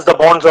traverses the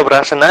bonds of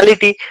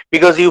rationality,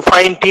 because you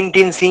find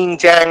Tintin seeing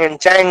Chang and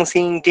Chang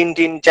seeing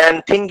Tintin,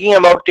 Chang thinking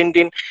about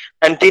Tintin,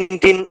 and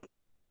Tintin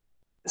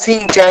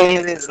seeing Chang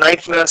in his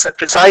nightmares at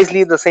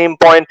precisely the same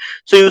point.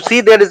 So you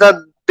see there is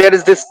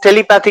this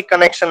telepathic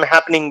connection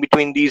happening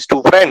between these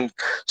two friends.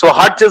 So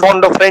Herge's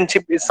bond of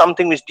friendship is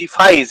something which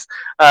defies,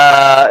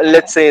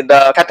 let's say,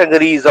 the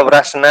categories of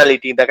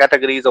rationality, the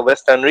categories of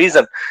Western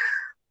reason.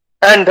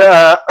 And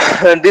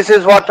this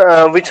is what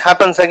which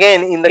happens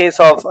again in the case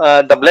of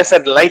the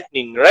Blessed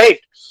Lightning, right?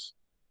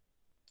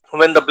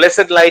 When the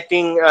Blessed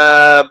Lightning,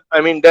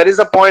 I mean, there is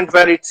a point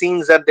where it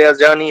seems that their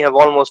journey have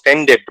almost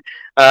ended.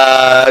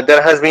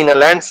 There has been a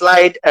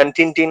landslide and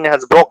Tintin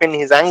has broken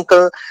his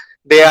ankle.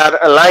 They are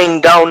lying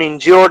down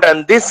injured,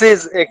 and this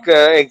is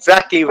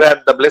exactly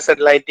where the Blessed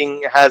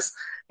Lightning has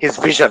his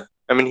vision.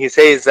 I mean, he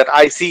says that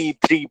I see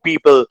three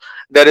people.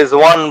 There is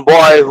one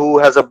boy who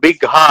has a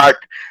big heart,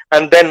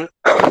 and then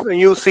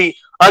you see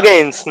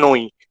again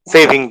Snowy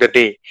saving the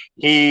day.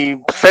 He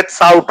sets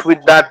out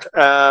with that.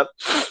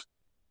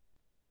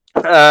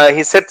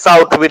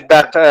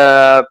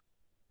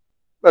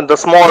 The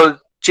small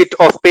chit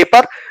of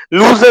paper,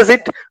 loses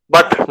it,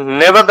 but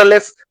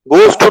nevertheless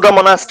goes to the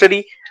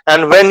monastery.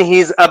 And when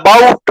he's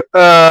about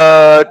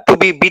to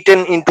be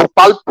beaten into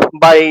pulp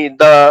by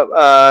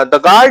the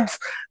guards,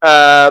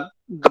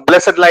 the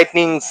Blessed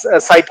Lightning's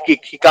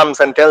sidekick, he comes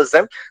and tells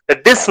them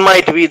that this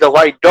might be the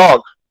white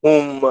dog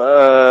whom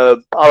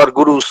our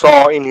guru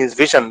saw in his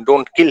vision.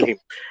 Don't kill him.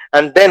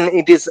 And then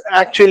it is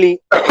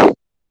actually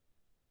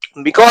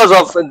because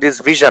of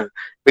this vision,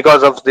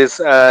 because of this,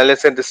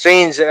 let's say, the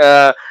strange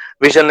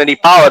visionary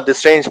power, the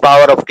strange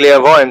power of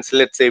clairvoyance,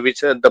 let's say,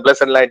 which the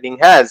Blessed Lightning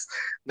has,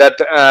 that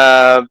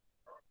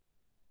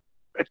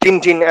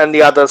Tintin and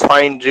the others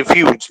find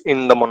refuge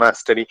in the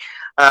monastery.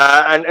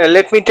 And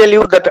let me tell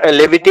you that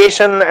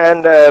levitation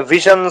and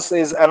visions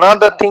is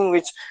another thing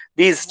which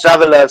these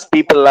travelers,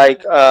 people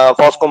like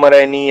Fosco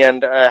Moreni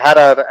and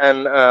Harrer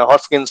and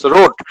Hoskins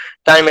wrote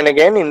time and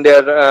again in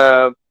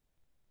their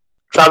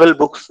travel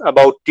books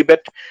about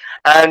Tibet.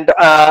 And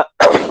uh,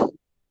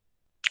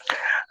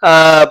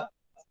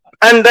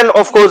 and then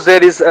of course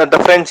there is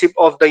the friendship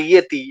of the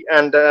Yeti,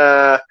 and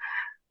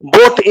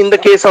both in the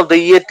case of the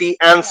Yeti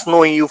and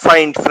Snowy, you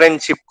find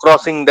friendship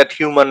crossing that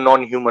human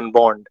non-human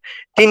bond.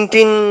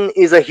 Tintin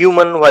is a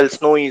human while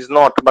Snowy is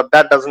not, but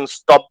that doesn't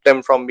stop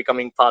them from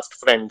becoming fast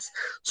friends.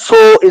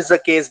 So is the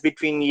case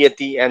between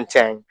Yeti and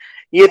Chang.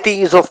 Yeti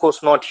is of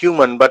course not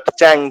human, but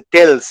Chang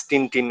tells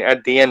Tintin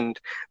at the end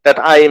that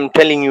I am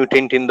telling you,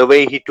 Tintin, the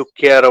way he took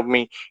care of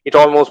me, it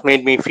almost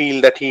made me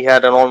feel that he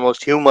had an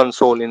almost human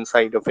soul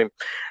inside of him.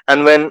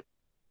 And when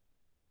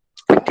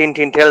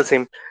Tintin tells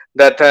him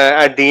that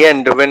at the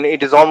end, when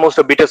it is almost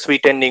a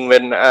bittersweet ending,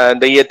 when the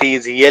Yeti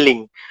is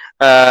yelling,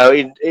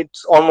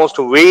 it's almost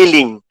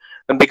wailing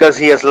because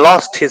he has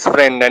lost his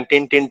friend, and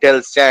Tintin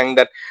tells Chang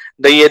that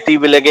the Yeti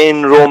will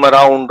again roam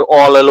around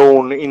all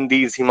alone in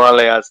these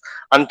Himalayas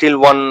until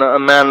one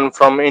man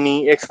from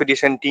any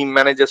expedition team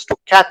manages to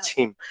catch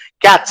him.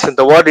 Catch,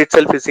 the word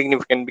itself is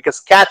significant because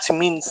catch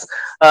means,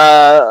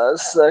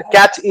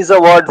 catch is a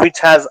word which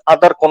has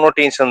other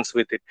connotations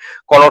with it.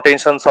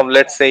 Connotations of,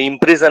 let's say,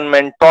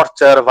 imprisonment,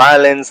 torture,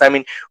 violence. I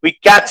mean, we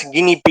catch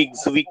guinea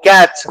pigs, we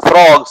catch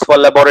frogs for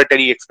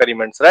laboratory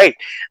experiments, right?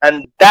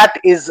 And that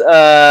is,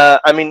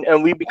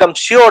 we become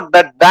sure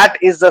that that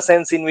is the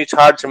sense in which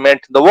Herge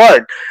meant the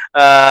word.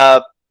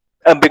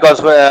 Because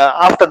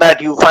after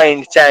that you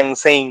find Chang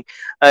saying,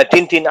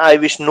 Tintin, I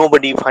wish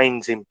nobody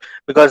finds him,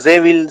 because they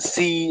will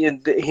see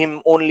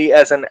him only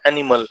as an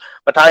animal,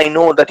 but I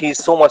know that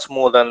he's so much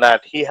more than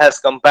that. He has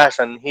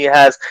compassion, he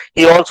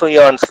also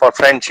yearns for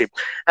friendship.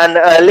 And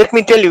let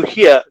me tell you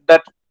here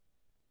that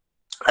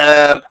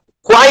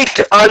quite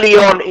early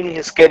on in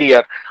his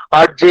career,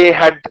 RJ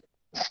had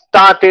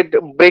started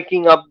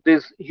breaking up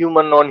this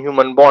human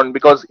non-human bond,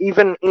 because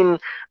even in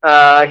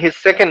his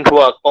second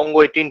work,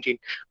 Congo Tintin,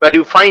 where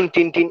you find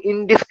Tintin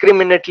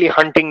indiscriminately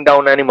hunting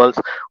down animals,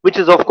 which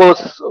is of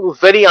course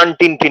very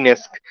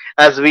un-Tintinesque,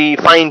 as we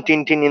find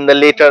Tintin in the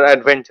later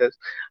adventures.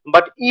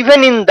 But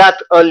even in that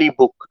early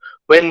book,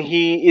 when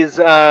he is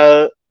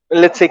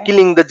let's say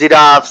killing the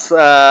giraffes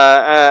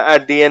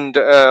at the end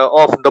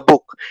of the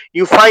book,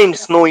 you find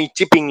Snowy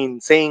chipping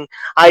in saying,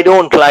 I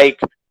don't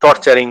like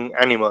torturing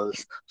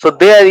animals. So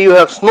there you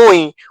have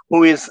Snowy,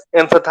 who is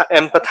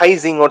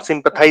empathizing or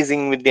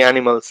sympathizing with the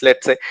animals,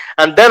 let's say.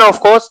 And then of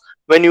course,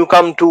 when you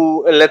come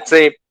to, let's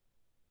say,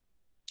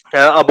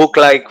 a book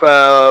like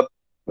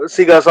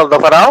Cigars of the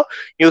Pharaoh,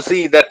 you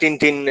see that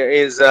Tintin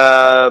is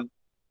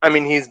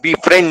he's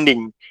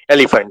befriending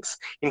elephants.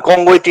 In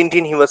Congo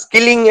Tintin, he was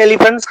killing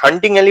elephants,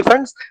 hunting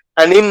elephants,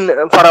 and in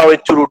Pharaoh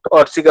Churut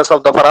or Cigars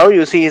of the Pharaoh,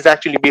 you see he's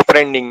actually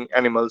befriending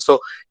animals. So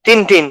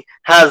Tintin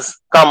has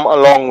come a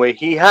long way.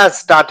 He has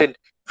started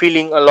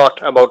feeling a lot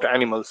about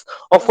animals.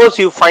 Of course,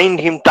 you find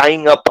him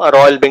tying up a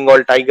Royal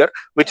Bengal tiger,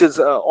 which is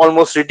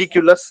almost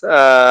ridiculous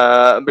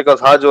because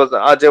Herge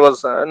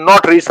was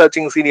not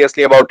researching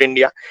seriously about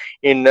India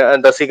in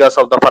the Cigars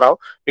of the Pharaoh,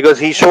 because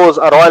he shows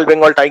a Royal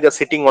Bengal tiger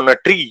sitting on a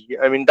tree.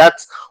 I mean,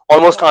 that's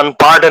almost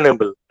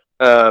unpardonable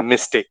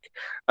mistake.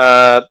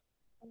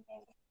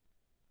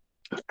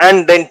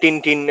 And then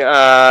Tintin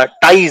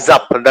ties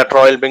up that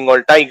Royal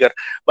Bengal tiger.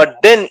 But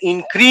then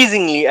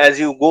increasingly, as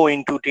you go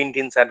into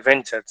Tintin's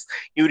adventures,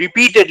 you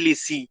repeatedly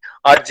see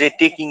RJ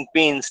taking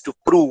pains to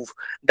prove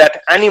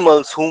that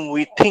animals whom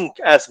we think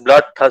as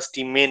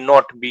bloodthirsty may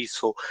not be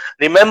so.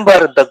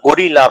 Remember the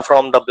gorilla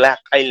from the Black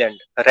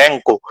Island,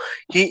 Ranko.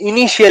 He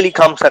initially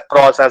comes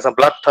across as a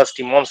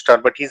bloodthirsty monster,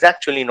 but he's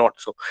actually not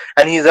so.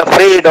 And he's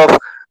afraid of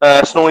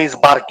Snowy's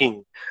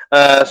barking.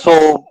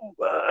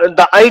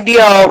 The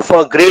idea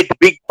of great,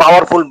 big,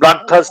 powerful,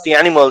 bloodthirsty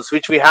animals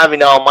which we have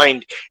in our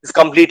mind is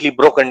completely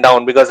broken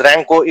down, because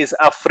Ranko is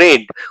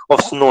afraid of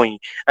Snowy.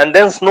 And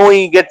then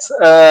Snowy gets,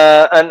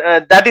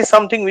 that is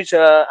something which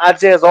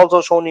RJ has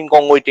also shown in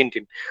Congo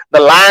Tintin. The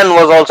lion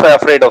was also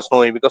afraid of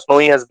Snowy because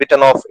Snowy has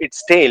bitten off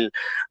its tail.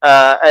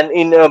 And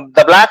in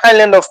the Black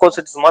Island, of course,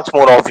 it's much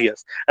more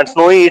obvious. And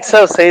Snowy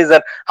itself says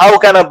that how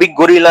can a big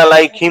gorilla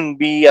like him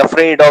be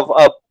afraid of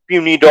a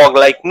puny dog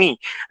like me?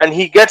 And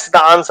he gets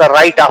the answer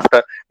right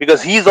after,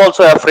 because he's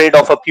also afraid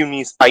of a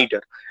puny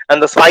spider,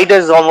 and the spider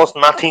is almost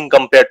nothing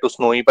compared to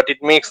Snowy, but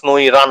it makes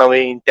Snowy run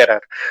away in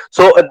terror.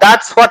 So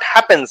that's what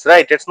happens,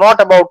 right? It's not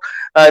about,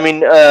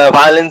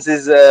 violence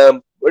is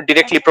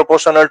directly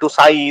proportional to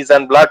size,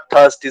 and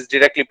bloodthirst is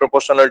directly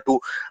proportional to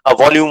a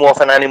volume of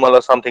an animal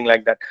or something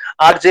like that.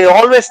 RJ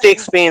always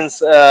takes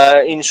pains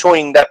in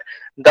showing that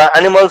the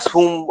animals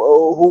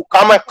who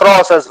come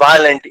across as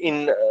violent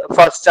in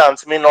first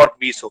chance may not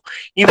be so.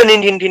 Even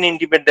in Tintin in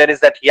Tibet, there is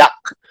that yak,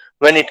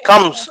 when it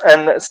comes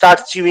and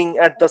starts chewing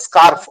at the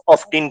scarf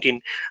of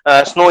Tintin,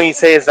 Snowy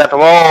says that,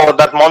 oh,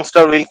 that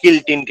monster will kill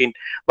Tintin.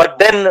 But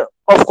then,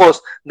 of course,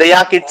 the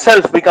yak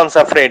itself becomes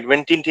afraid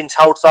when Tintin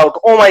shouts out,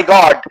 oh my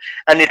god,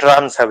 and it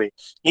runs away.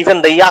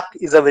 Even the yak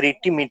is a very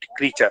timid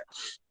creature.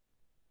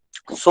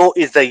 So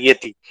is the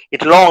Yeti.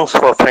 It longs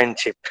for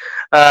friendship.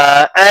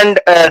 And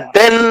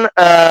then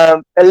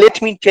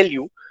let me tell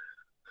you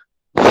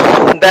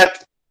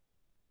that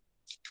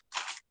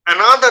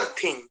another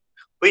thing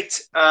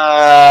which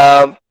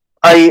I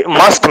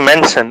must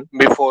mention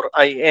before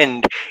I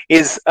end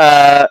is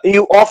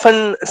you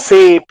often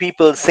say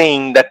people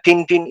saying that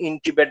Tintin in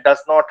Tibet does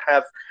not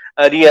have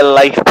a real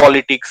life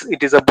politics.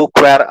 It is a book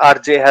where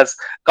RJ has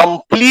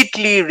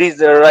completely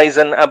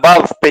risen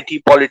above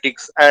petty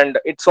politics, and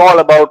it's all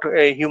about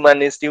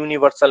humanist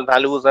universal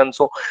values. And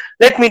so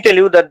let me tell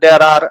you that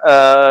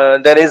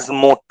there is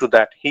more to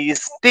that. He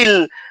is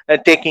still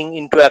taking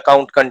into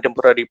account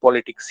contemporary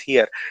politics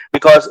here,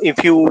 because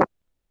if you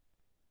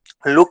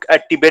look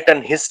at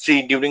Tibetan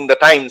history during the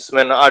times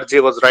when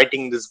RJ was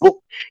writing this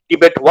book,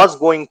 Tibet was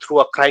going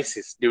through a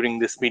crisis during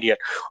this period.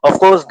 Of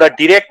course, the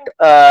direct,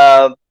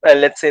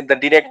 let's say, the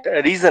direct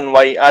reason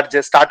why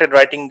RJ started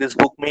writing this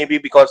book may be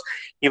because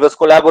he was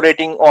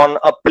collaborating on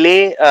a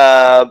play,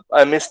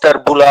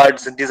 Mr.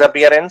 Bullard's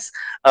Disappearance,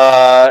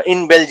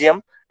 in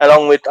Belgium,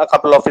 along with a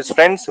couple of his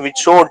friends, which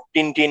showed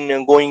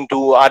Tintin going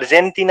to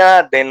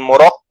Argentina, then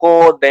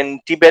Morocco, then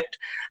Tibet.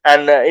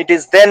 And it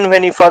is then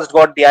when he first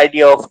got the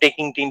idea of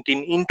taking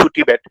Tintin into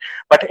Tibet.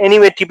 But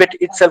anyway, Tibet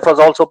itself was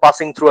also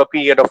passing through a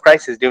period of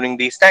crisis during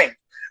these times,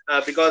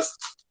 because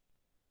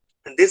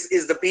this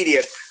is the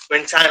period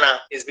when China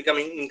is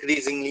becoming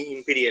increasingly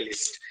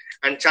imperialist,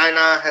 and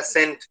China has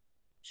sent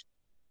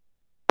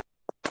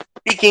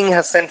Peking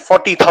has sent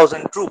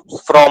 40,000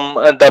 troops from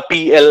the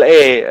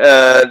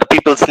PLA, the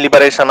People's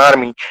Liberation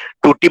Army,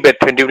 to Tibet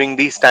during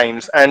these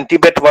times. And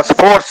Tibet was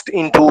forced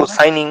into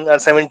signing a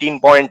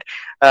 17-point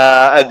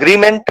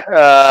agreement,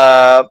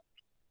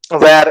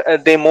 where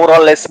they more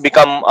or less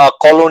become a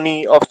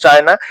colony of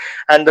China.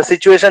 And the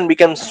situation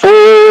became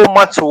so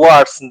much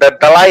worse that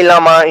Dalai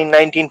Lama in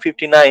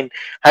 1959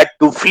 had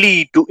to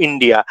flee to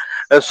India.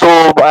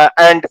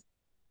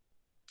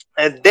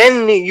 And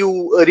then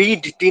you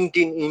read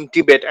Tintin in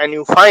Tibet and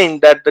you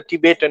find that the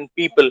Tibetan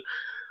people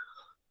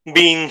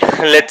being,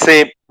 let's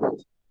say,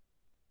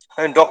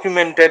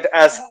 documented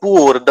as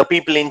poor, the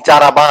people in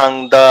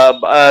Charabang,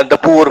 the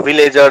poor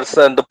villagers,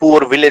 the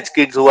poor village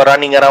kids who are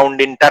running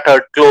around in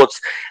tattered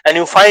clothes. And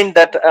you find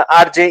that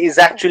RJ is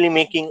actually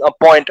making a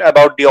point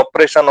about the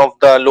oppression of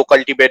the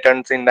local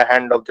Tibetans in the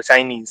hand of the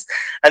Chinese.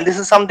 And this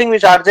is something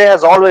which RJ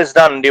has always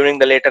done during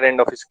the later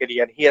end of his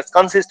career. He has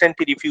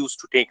consistently refused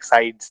to take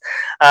sides.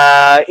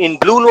 In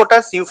Blue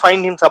Lotus, you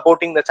find him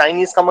supporting the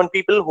Chinese common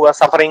people who are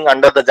suffering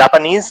under the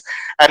Japanese.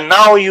 And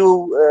now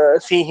you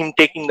see him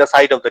taking the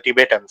side of the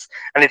Tibetans.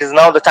 And it is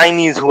now the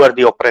Chinese who are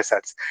the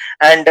oppressors.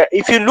 And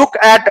if you look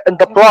at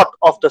the plot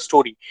of the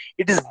story,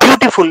 it is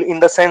beautiful in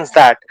the sense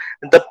that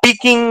the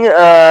Peking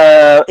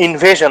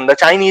invasion, the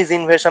Chinese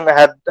invasion,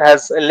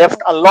 has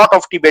left a lot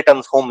of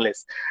Tibetans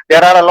homeless.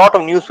 There are a lot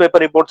of newspaper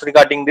reports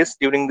regarding this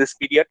during this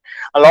period.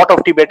 A lot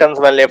of Tibetans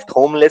were left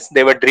homeless.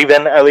 They were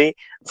driven away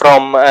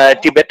from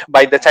Tibet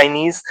by the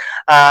Chinese.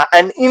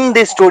 And in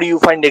this story, you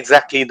find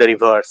exactly the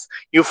reverse.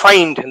 You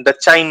find the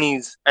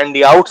Chinese and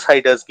the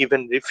outsiders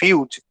given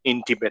refuge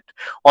in Tibet.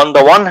 On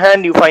the one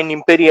hand, you find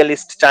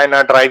imperialist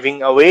China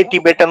driving away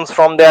Tibetans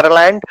from their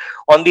land.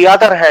 On the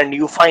other hand,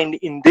 you find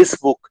in this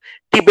book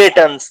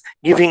Tibetans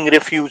giving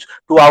refuge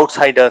to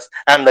outsiders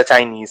and the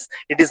Chinese.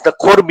 It is the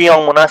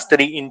Korbyong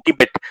monastery in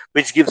Tibet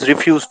which gives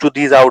refuge to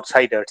these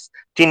outsiders,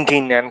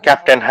 Tintin and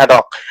Captain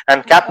Haddock.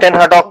 And Captain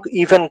Haddock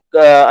even,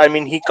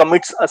 he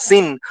commits a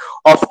sin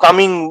of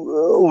coming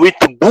with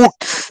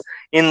boots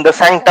in the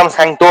sanctum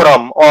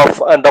sanctorum of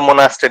the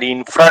monastery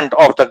in front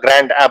of the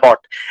grand abbot,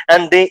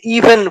 and they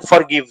even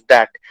forgive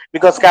that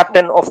because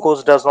Captain, of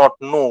course, does not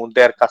know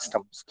their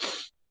customs,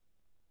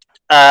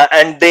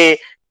 and they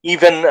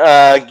even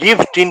give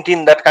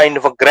Tintin that kind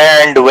of a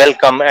grand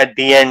welcome at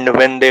the end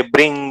when they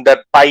bring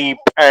the pipe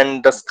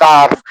and the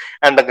scarf,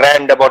 and the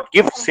grand abbot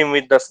gifts him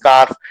with the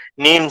scarf,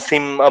 names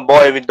him a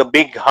boy with the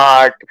big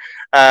heart,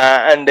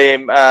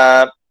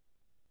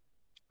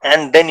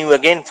 and then you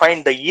again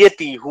find the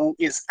Yeti, who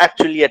is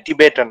actually a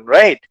Tibetan,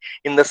 right?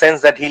 In the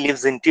sense that he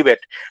lives in Tibet.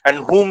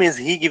 And whom is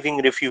he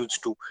giving refuge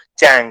to?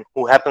 Chang,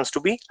 who happens to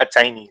be a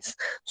Chinese.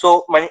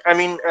 So,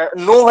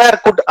 nowhere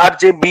could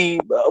RJ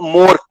be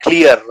more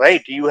clear,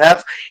 right? You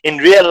have in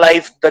real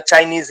life the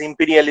Chinese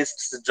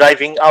imperialists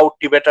driving out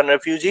Tibetan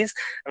refugees.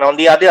 And on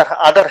the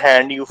other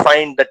hand, you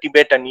find the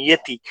Tibetan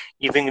Yeti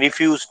giving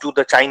refuge to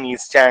the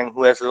Chinese Chang,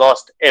 who has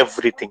lost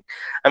everything.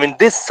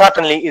 This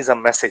certainly is a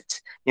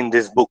message in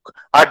this book.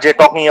 RJ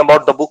talking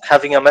about the book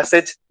having a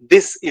message,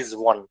 this is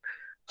one.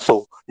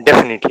 So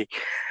definitely.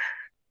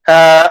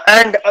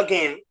 And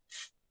again,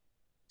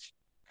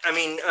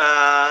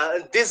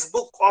 this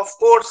book, of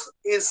course,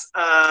 is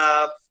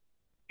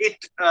it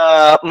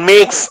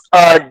makes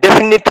a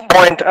definite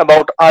point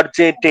about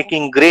RJ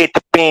taking great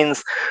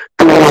pains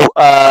to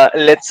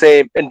let's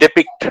say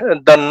depict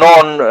the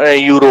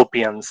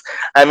non-Europeans.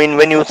 I mean,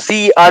 when you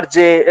see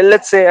RJ,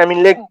 let's say, I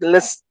mean,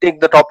 let's take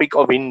the topic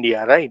of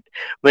India, right?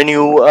 When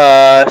you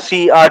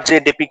see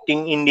RJ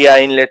depicting India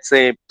in, let's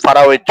say,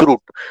 Faraway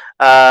Truth,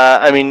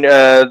 I mean,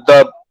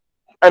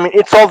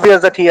 it's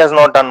obvious that he has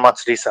not done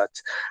much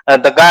research.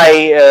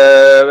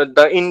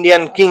 The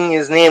Indian king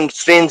is named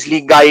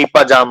strangely Guy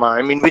Pajama.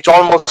 I mean, which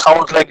almost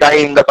sounds like Guy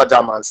in the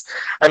pajamas.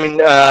 I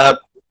mean,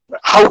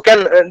 how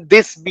can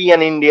this be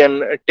an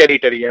Indian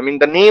territory? I mean,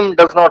 the name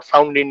does not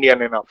sound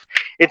Indian enough.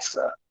 It's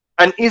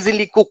an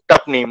easily cooked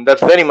up name.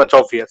 That's very much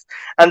obvious.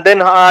 And then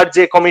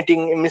RJ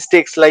committing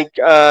mistakes like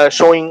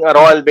showing a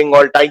Royal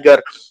Bengal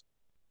tiger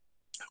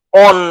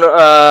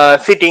on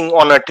sitting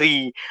on a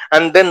tree,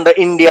 and then the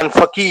Indian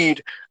fakir,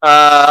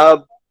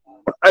 I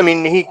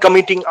mean, he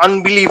committing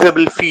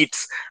unbelievable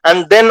feats,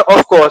 and then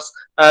of course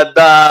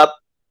the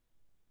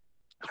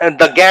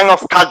gang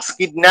of thugs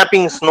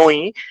kidnapping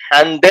Snowy,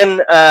 and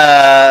then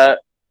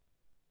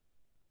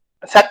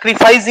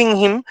sacrificing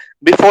him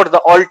before the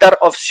altar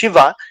of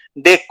Shiva.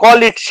 They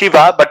call it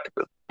Shiva, but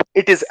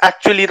it is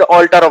actually the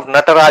altar of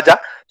Nataraja.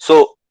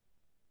 So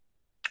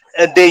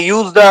they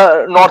use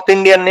the North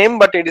Indian name,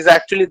 but it is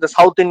actually the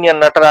South Indian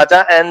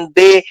Nataraja, and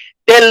they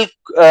tell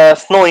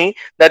Snowy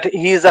that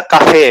he is a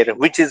kafir,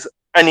 which is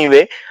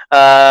anyway,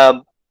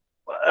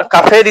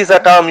 kafir is a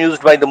term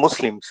used by the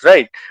Muslims,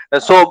 right?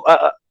 So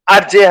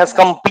RJ has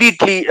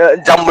completely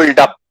jumbled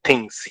up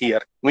things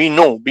here. We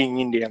know, being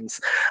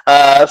Indians.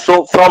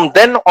 So from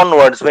then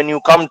onwards, when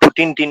you come to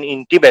Tintin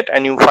in Tibet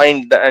and you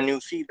find and you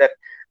see that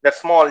the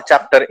small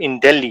chapter in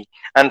Delhi,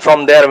 and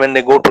from there when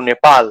they go to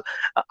Nepal,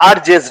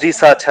 RJ's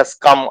research has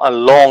come a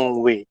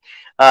long way.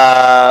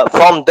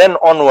 From then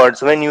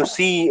onwards, when you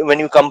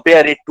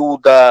compare it to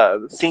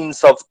the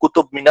scenes of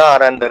Qutub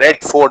Minar and the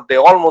Red Fort, they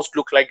almost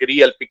look like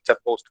real picture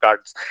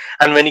postcards.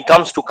 And when it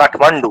comes to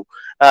Kathmandu,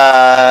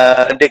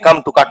 they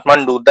come to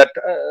Kathmandu, that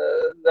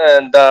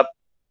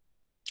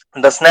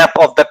the snap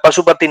of that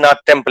Pashupatinath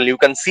temple, you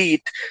can see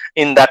it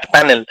in that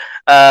panel.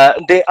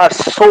 They are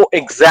so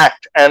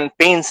exact and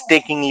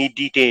painstakingly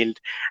detailed.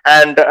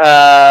 And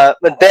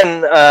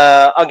then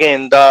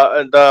again,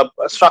 the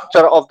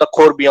structure of the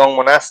Khorbiong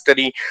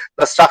monastery,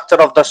 the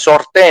structure of the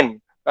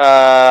Shorten,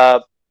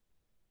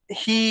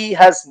 he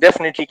has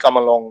definitely come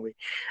a long way.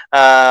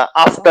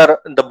 After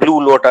the Blue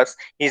Lotus,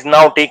 he's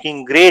now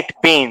taking great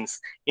pains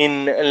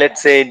in,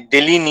 let's say,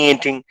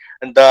 delineating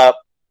the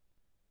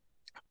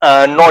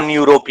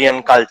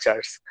non-European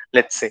cultures,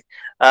 let's say.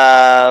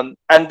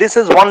 And this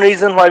is one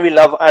reason why we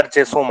love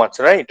RJ so much,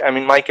 right? I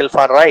mean, Michael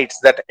Farr writes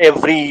that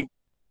every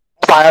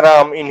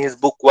firearm in his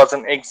book was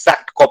an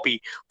exact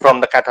copy from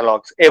the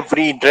catalogs.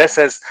 Every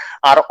dresses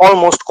are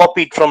almost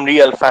copied from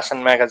real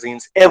fashion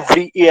magazines.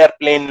 Every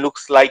airplane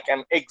looks like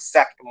an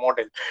exact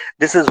model.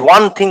 This is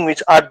one thing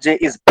which RJ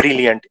is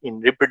brilliant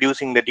in,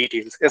 reproducing the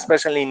details,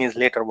 especially in his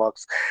later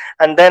works.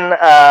 And then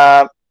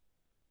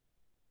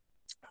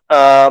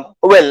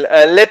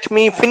let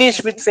me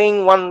finish with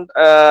saying one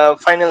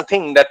final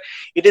thing, that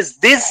it is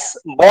this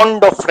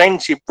bond of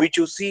friendship which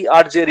you see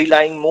RJ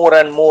relying more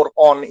and more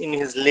on in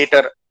his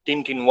later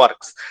Tintin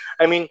works.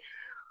 I mean,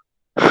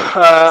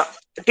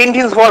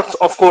 Tintin's works,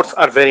 of course,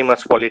 are very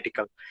much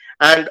political.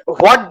 And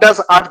what does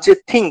RJ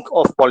think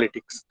of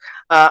politics?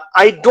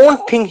 I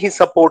don't think he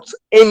supports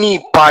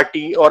any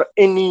party or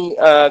any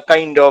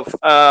kind of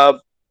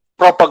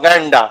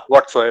propaganda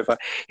whatsoever.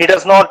 He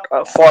does not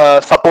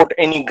support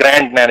any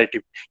grand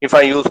narrative, if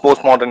I use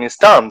postmodernist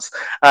terms.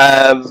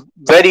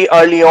 Very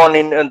early on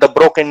in the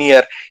Broken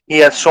Year, he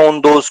has shown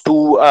those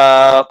two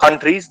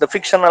countries, the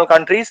fictional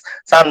countries,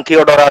 San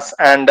Theodoras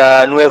and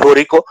Nuevo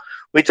Rico,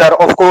 which are,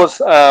 of course,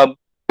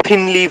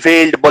 thinly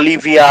veiled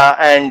Bolivia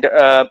and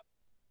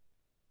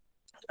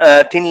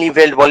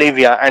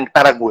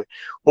Paraguay,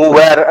 who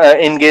were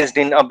engaged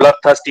in a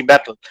bloodthirsty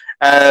battle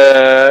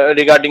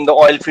regarding the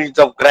oil fields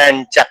of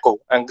Gran Chaco.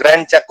 And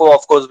Gran Chaco,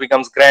 of course,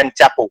 becomes Gran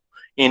Chapo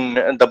in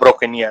the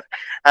Broken Year.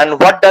 And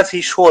what does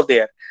he show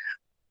there?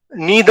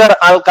 Neither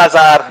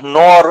Alcazar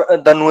nor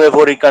the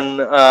Nuevo Rican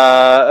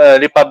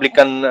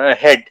Republican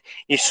head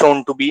is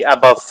shown to be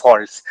above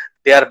faults.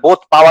 They are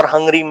both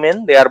power-hungry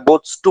men. They are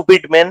both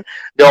stupid men.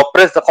 They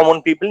oppress the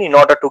common people in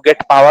order to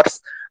get powers.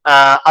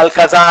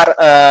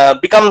 Alcazar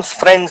becomes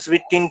friends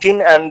with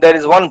Tintin, and there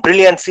is one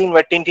brilliant scene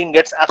where Tintin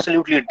gets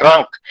absolutely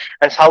drunk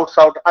and shouts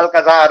out,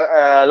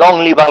 "Alcazar,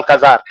 long live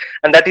Alcazar!"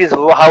 And that is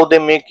how they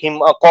make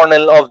him a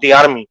colonel of the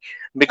army,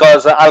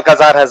 because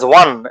Alcazar has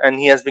won and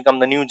he has become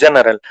the new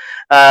general.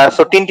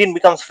 So Tintin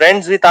becomes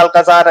friends with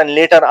Alcazar, and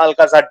later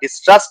Alcazar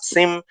distrusts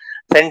him,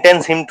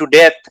 sentences him to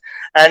death,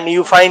 and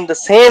you find the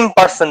same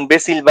person,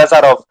 Basil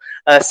Bazarov,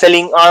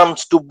 selling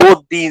arms to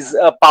both these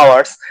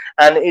powers.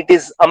 And it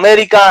is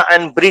America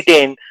and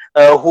Britain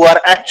who are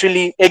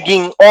actually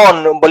egging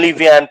on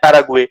Bolivia and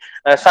Paraguay,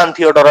 San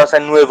Theodoras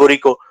and Nuevo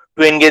Rico,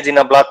 to engage in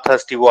a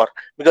bloodthirsty war,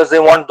 because they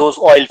want those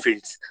oil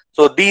fields.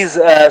 So these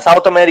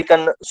South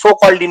American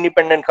so-called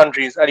independent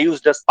countries are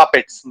used as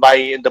puppets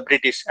by the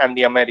British and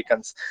the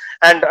Americans.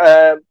 And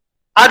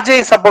RJ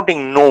is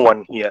supporting no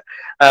one here.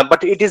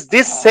 But it is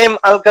this same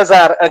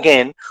Alcazar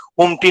again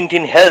whom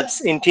Tintin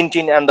helps in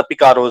Tintin and the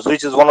Picaros,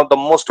 which is one of the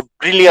most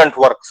brilliant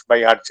works by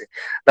RJ,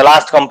 the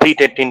last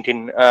completed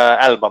Tintin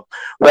album,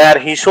 where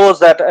he shows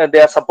that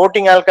they are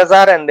supporting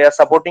Alcazar and they are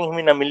supporting him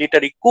in a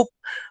military coup,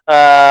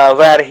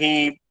 where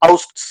he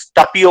ousts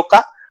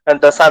Tapioca, and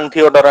the San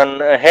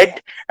Theodoran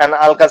head, and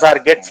Alcazar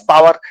gets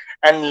power.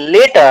 And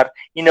later,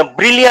 in a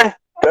brilliant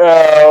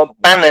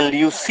panel,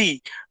 you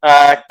see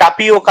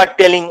Tapioca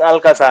telling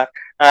Alcazar,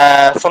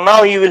 so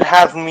now you will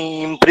have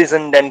me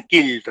imprisoned and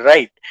killed,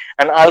 right?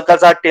 And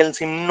Alcazar tells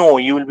him, no,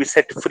 you will be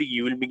set free,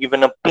 you will be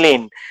given a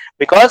plane,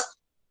 because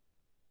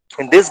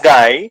this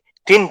guy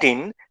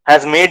Tintin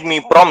has made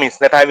me promise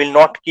that I will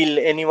not kill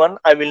anyone,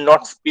 I will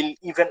not spill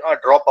even a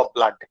drop of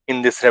blood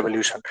in this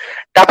revolution.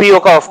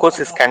 Tapioca, of course,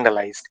 is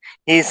scandalized.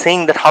 He is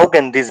saying that how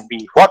can this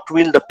be? What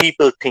will the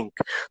people think?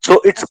 So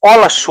it's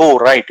all a show,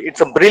 right?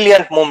 It's a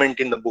brilliant moment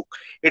in the book.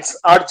 It's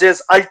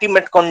RJ's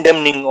ultimate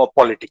condemning of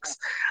politics.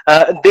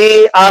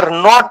 They are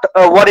not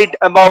worried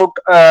about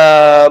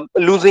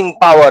losing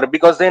power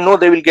because they know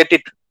they will get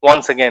it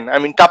once again. I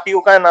mean,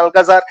 Tapioca and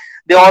Alcazar,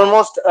 they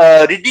almost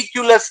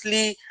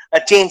ridiculously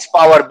change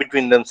power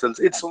between themselves.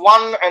 It's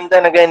one and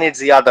then again it's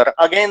the other,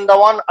 again the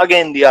one,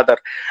 again the other.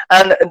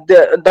 And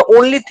the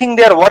only thing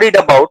they are worried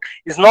about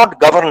is not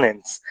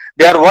governance.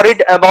 They are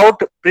worried about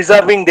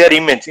preserving their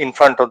image in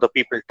front of the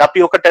people.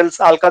 Tapioca tells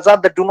Alcazar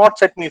that do not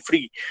set me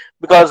free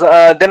because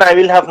then I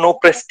will have no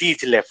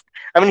prestige left.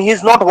 I mean,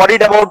 he's not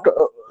worried about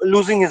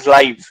losing his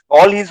life.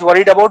 All he's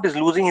worried about is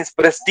losing his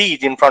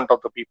prestige in front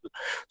of the people.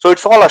 So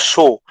it's all a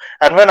show.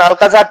 And when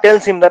Alcazar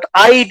tells him that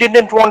I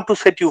didn't want to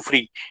set you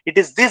free, it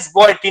is this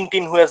boy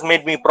Tintin who has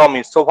made me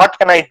promise. So what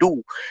can I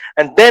do?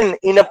 And then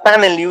in a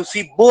panel, you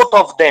see both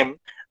of them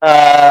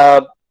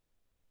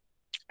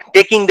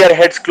taking their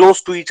heads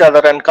close to each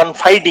other and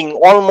confiding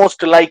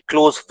almost like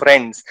close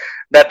friends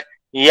that,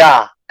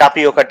 yeah,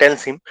 Tapioca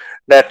tells him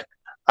that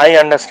I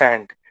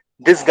understand.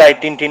 This guy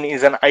Tintin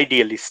is an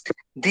idealist.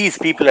 These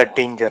people are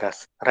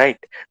dangerous, right?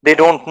 They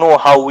don't know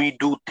how we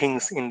do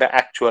things in the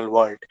actual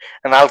world.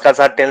 And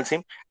Alcazar tells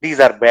him, these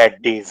are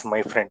bad days,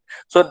 my friend.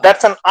 So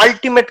that's an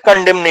ultimate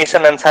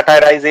condemnation and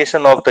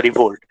satirization of the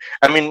revolt.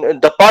 I mean,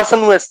 the person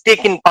who has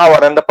taken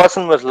power and the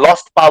person who has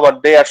lost power,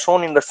 they are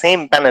shown in the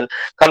same panel,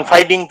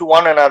 confiding to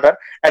one another,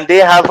 and they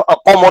have a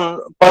common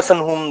person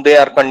whom they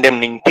are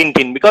condemning,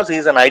 Tintin, because he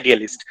is an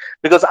idealist.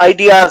 Because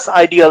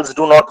ideals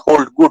do not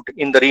hold good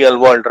in the real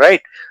world,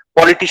 right?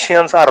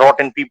 Politicians are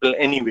rotten people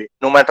anyway,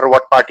 no matter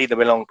what party they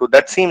belong to.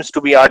 That seems to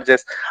be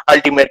RJ's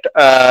ultimate,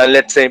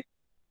 let's say,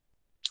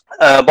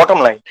 bottom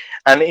line.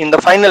 And in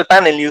the final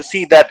panel, you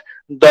see that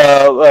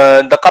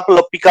the couple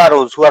of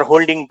picaros who are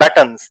holding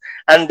batons,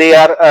 and they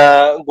are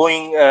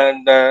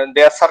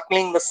they are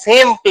circling the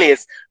same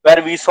place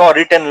where we saw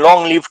written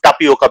 "Long live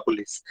Tapioca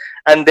Police,"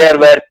 and there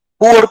were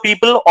poor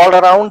people all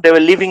around. They were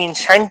living in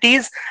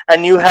shanties,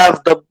 and you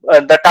have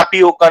the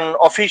Tapiocan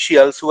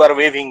officials who are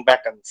waving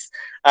batons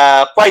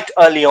quite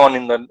early on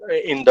in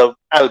the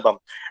album.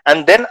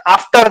 And then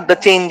after the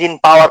change in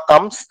power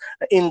comes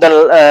in the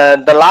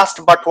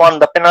last but one,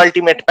 the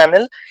penultimate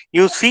panel,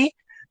 you see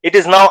it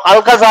is now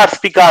Alcazar's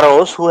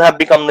picaros who have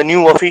become the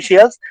new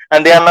officials,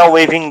 and they are now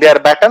waving their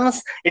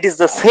batons. It is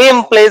the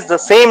same place, the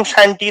same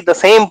shanty, the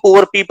same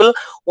poor people,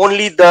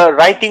 only the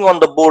writing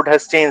on the board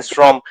has changed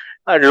from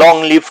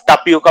long live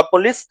Tapioca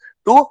Police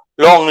to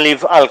long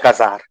live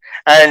Alcazar.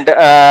 And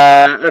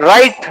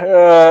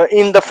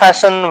in the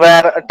fashion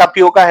where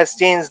Tapioca has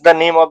changed the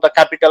name of the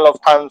capital of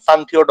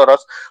San Theodoros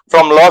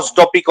from Los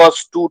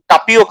Topicos to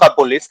Tapioca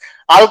Police,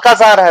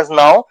 Alcazar has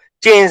now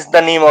changed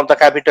the name of the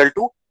capital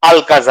to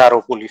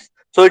Alcazaropolis.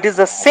 So it is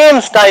the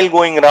same style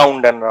going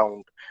round and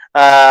round.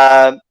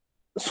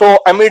 So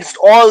amidst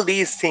all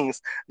these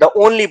things, the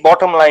only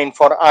bottom line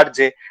for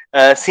RJ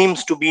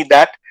seems to be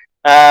that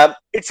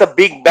it's a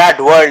big bad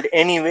world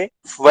anyway,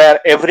 where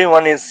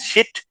everyone is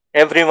shit,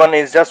 everyone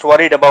is just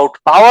worried about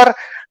power.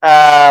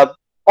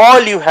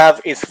 All you have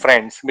is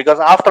friends,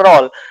 because after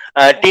all,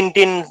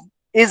 Tintin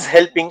is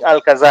helping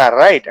Alcazar,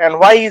 right? And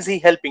why is he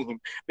helping him?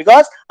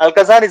 Because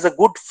Alcazar is a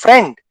good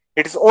friend.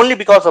 It is only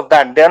because of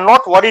that. They are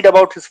not worried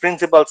about his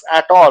principles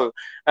at all.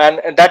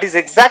 And that is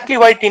exactly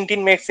why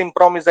Tintin makes him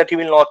promise that he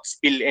will not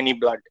spill any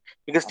blood,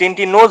 because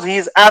Tintin knows he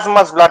is as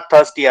much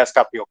bloodthirsty as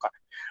Tapioca.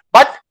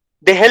 But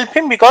they help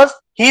him because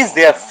he is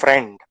their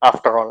friend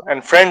after all,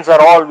 and friends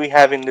are all we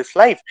have in this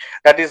life.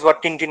 That is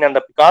what Tintin and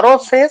the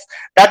Picaros says.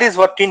 That is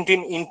what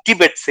Tintin in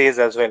Tibet says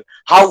as well.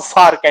 How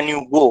far can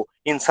you go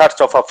in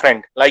search of a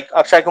friend? Like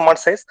Akshay Kumar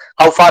says,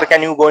 how far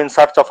can you go in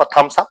search of a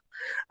thumbs up?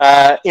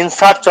 In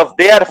search of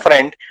their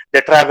friend,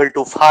 they travel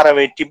to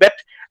faraway Tibet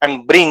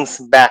and brings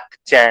back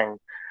Chang.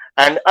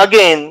 And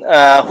again,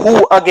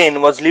 who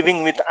again was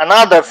living with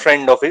another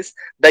friend of his,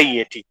 the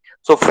Yeti.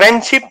 So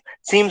friendship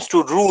seems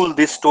to rule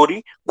this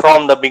story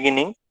from the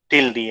beginning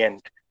till the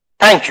end.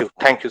 Thank you.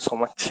 Thank you so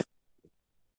much.